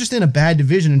playoffs. They're just in a bad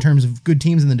division in terms of good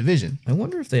teams in the division. I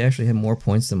wonder if they actually had more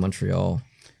points than Montreal.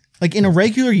 Like in a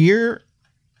regular year,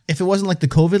 if it wasn't like the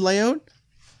COVID layout,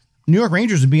 New York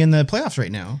Rangers would be in the playoffs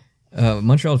right now.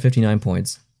 Montreal had 59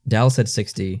 points. Dallas had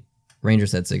 60.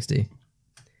 Rangers had 60.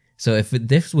 So if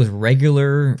this was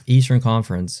regular Eastern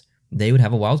Conference, they would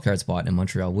have a wild card spot and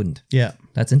Montreal wouldn't. Yeah.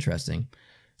 That's interesting.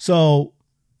 So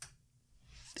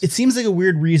it seems like a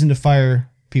weird reason to fire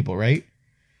people, right?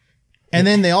 And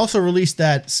then they also released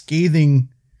that scathing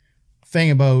thing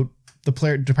about the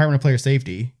Department of Player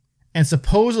Safety, and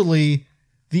supposedly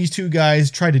these two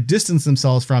guys tried to distance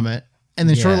themselves from it, and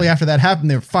then shortly after that happened,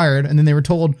 they were fired, and then they were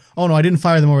told, "Oh no, I didn't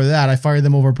fire them over that. I fired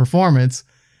them over performance."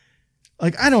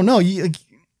 Like, I don't know.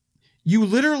 You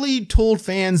literally told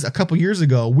fans a couple years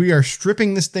ago, we are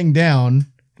stripping this thing down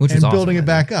Which and is awesome, building I it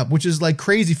back up, which is like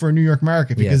crazy for a New York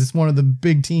market because it's one of the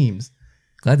big teams.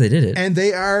 Glad they did it. And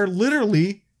they are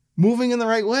literally moving in the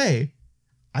right way.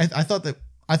 I thought it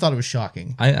was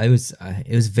shocking. It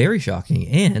was very shocking.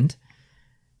 And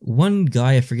one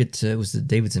guy, I forget, it was the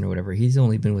Davidson or whatever. He's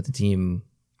only been with the team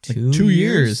 2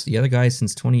 years. The other guy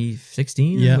since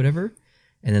 2016 or whatever.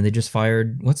 And then they just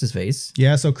fired what's his face.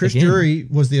 Yeah, so Chris Drury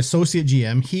was the associate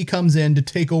GM. He comes in to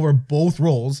take over both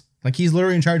roles. Like, he's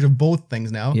literally in charge of both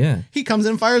things now. Yeah. He comes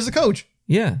in and fires the coach.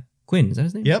 Yeah. Quinn, is that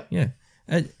his name? Yep. Yeah.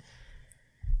 And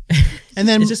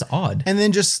then it's just odd. And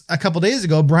then just a couple days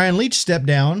ago, Brian Leach stepped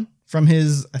down from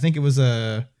his, I think it was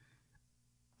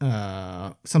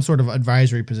some sort of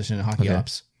advisory position in hockey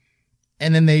ops.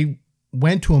 And then they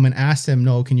went to him and asked him,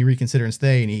 "No, can you reconsider and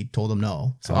stay?" And he told them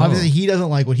no. So obviously he doesn't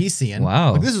like what he's seeing.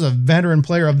 Wow. Like, this is a veteran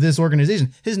player of this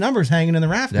organization. His number's hanging in the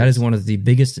rafters. That is one of the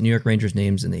biggest New York Rangers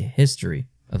names in the history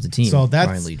of the team. So that's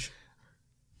Brian Leach.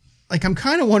 Like, I'm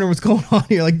kind of wondering what's going on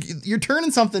here. Like, you're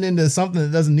turning something into something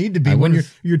that doesn't need to be when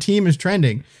your team is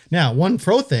trending. Now, one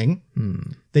pro thing,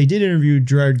 they did interview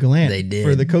Gerard Gallant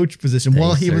for the coach position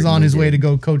while he was on his way to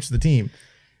go coach the team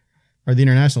or the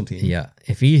international team. Yeah,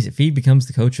 if he becomes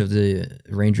the coach of the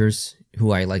Rangers,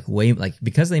 who I like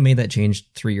because they made that change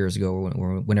 3 years ago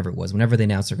or whenever it was, whenever they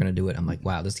announced they're going to do it, I'm like,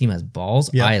 wow, this team has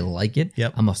balls. Yep. I like it.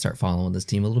 Yep. I'm gonna start following this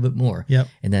team a little bit more. Yep.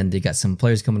 And then they got some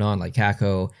players coming on like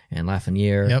Kako and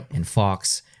Lafreniere and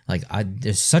Fox. Like,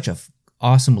 there's such a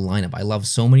awesome lineup. I love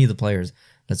so many of the players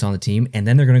that's on the team, and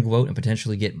then they're going to go out and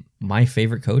potentially get my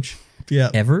favorite coach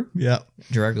ever. Yeah.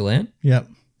 Gerard Gallant. Yep.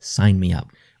 Sign me up.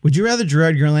 Would you rather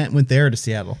Gerard Gallant went there or to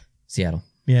Seattle? Seattle.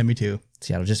 Yeah, me too.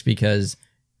 Seattle, just because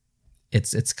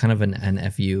it's kind of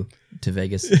an FU to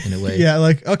Vegas in a way. Yeah,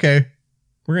 like, okay,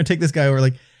 we're going to take this guy over.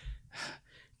 Like,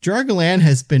 Gerard Gallant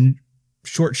has been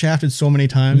short shafted so many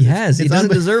times. He has. He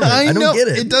doesn't deserve it. I don't get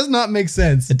it. It does not make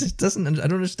sense. It just doesn't. I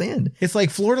don't understand. It's like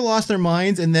Florida lost their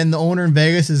minds, and then the owner in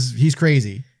Vegas he's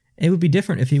crazy. It would be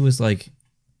different if he was like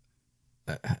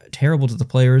terrible to the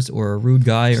players or a rude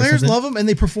guy. Players or love him, and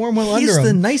they perform well under him. He's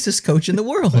the nicest coach in the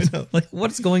world. Like,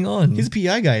 what's going on? He's a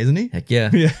PI guy, isn't he? Heck yeah.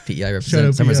 PI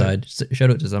represents Summerside. Shout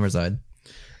out to Summerside.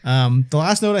 The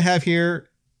last note I have here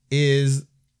is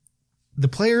the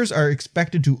players are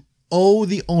expected to owe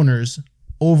the owners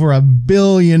over $1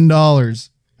 billion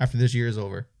after this year is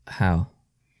over. How?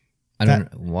 I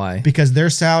don't know why. Because their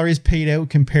salaries paid out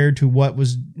compared to what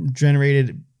was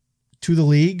generated to the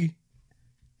league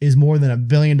is more than $1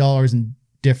 billion in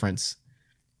difference.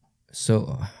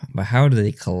 So, but how do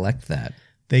they collect that?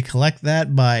 They collect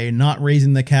that by not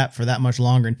raising the cap for that much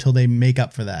longer until they make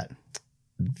up for that.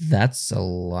 That's a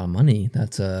lot of money.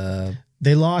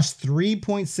 They lost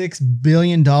 $3.6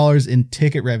 billion in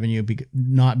ticket revenue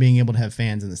not being able to have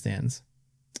fans in the stands.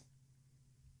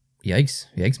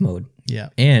 Yikes mode. Yeah.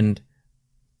 And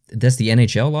that's the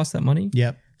NHL lost that money?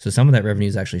 Yep. So some of that revenue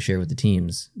is actually shared with the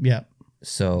teams. Yep.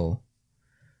 So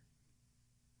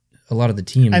a lot of the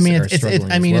teams are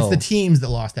struggling it's the teams that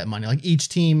lost that money. Like, each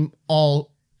team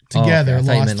all together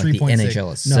lost 3.6. Like the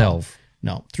NHL itself.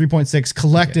 No, 3.6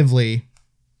 collectively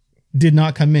did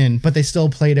not come in, but they still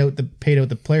paid out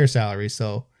the player salary.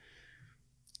 So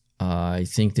I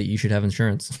think that you should have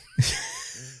insurance.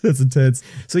 That's intense.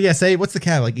 So yeah, say what's the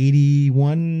cap? Like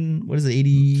 81? What is it?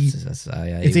 80?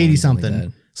 It's 80 something.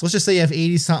 Like, so let's just say you have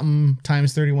 80 something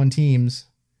times 31 teams.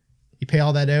 You pay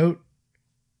all that out.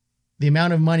 The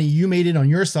amount of money you made it on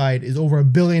your side is over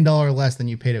 $1 billion less than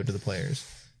you paid out to the players.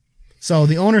 So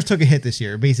the owners took a hit this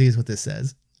year, basically is what this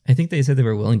says. I think they said they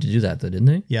were willing to do that though, didn't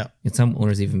they? Yeah. And some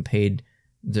owners even paid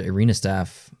the arena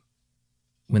staff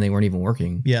when they weren't even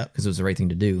working. Yeah. Because it was the right thing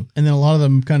to do. And then a lot of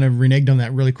them kind of reneged on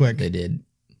that really quick. They did.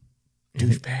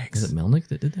 Douchebags. Is it Melnick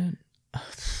that did that?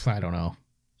 I don't know.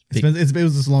 It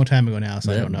was just a long time ago now,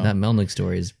 so I don't know. That Melnick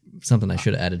story is something I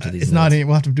should have added to these. It's notes.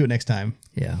 We'll have to do it next time.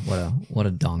 Yeah, what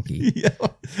a donkey. Yeah,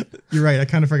 you're right. I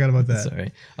kind of forgot about that.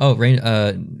 Sorry. Oh,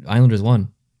 Islanders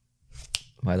won.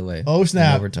 By the way. Oh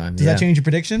snap! Overtime. Does that change your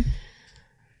prediction?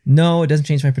 No, it doesn't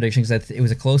change my prediction because it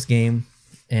was a close game,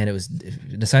 and it was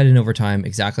decided in overtime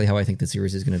exactly how I think the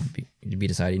series is going to be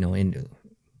decided. In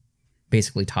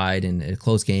basically tied in a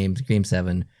close game, Game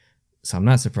 7. So I'm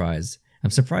not surprised. I'm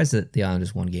surprised that the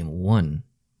Islanders won Game 1,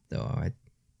 though.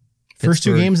 First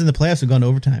two games in the playoffs have gone to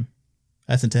overtime.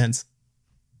 That's intense.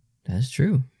 That's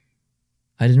true.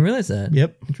 I didn't realize that.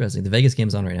 Yep. Interesting. The Vegas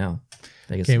game's on right now.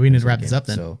 Vegas. Okay, we need to Minnesota wrap this game. up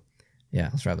then. So yeah,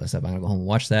 let's wrap this up. I'm gonna go home and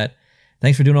watch that.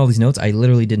 Thanks for doing all these notes. I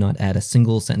literally did not add a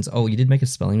single sentence. Oh, you did make a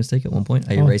spelling mistake at one point.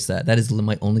 I erased that. That is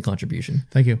my only contribution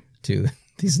Thank you. to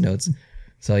these notes.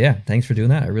 So yeah, thanks for doing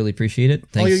that. I really appreciate it. All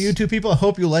Thanks. you YouTube people, I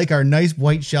hope you like our nice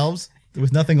white shelves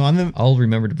with nothing on them. I'll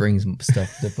remember to bring some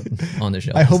stuff to put on the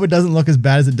show. I hope it doesn't look as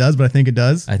bad as it does, but I think it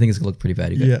does. I think it's gonna look pretty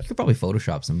bad. Yeah. You could probably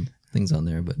Photoshop some things on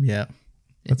there, but Yeah.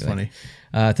 That's Anyway.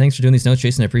 funny. Thanks for doing these notes,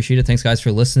 Jason. I appreciate it. Thanks, guys,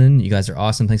 for listening. You guys are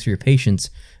awesome. Thanks for your patience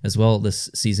as well this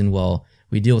season while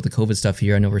we deal with the COVID stuff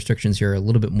here. I know restrictions here are a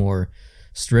little bit more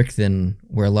strict than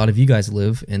where a lot of you guys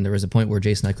live. And there was a point where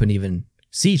Jason and I couldn't even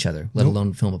see each other, let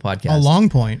alone film a podcast. A long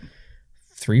point.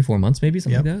 3-4 months, maybe,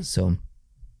 something like that. So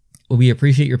well, we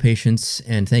appreciate your patience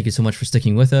and thank you so much for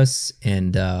sticking with us.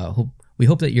 And we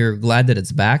hope that you're glad that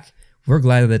it's back. We're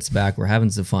glad that it's back. We're having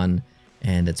some fun.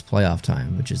 And it's playoff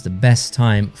time, which is the best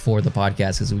time for the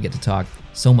podcast because we get to talk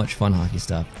so much fun hockey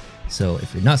stuff. So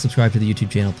if you're not subscribed to the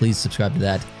YouTube channel, please subscribe to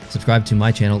that. Subscribe to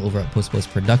my channel over at Post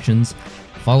Productions.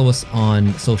 Follow us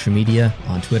on social media,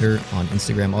 on Twitter, on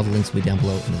Instagram. All the links will be down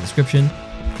below in the description.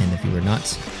 And if you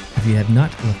have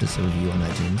not left us a review on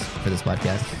iTunes for this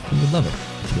podcast, we would love it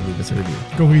if you could leave us a review.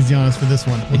 Go easy on us for this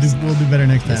one. We'll do better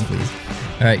next Yes, time. please.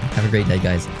 All right. Have a great day,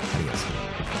 guys. Adios.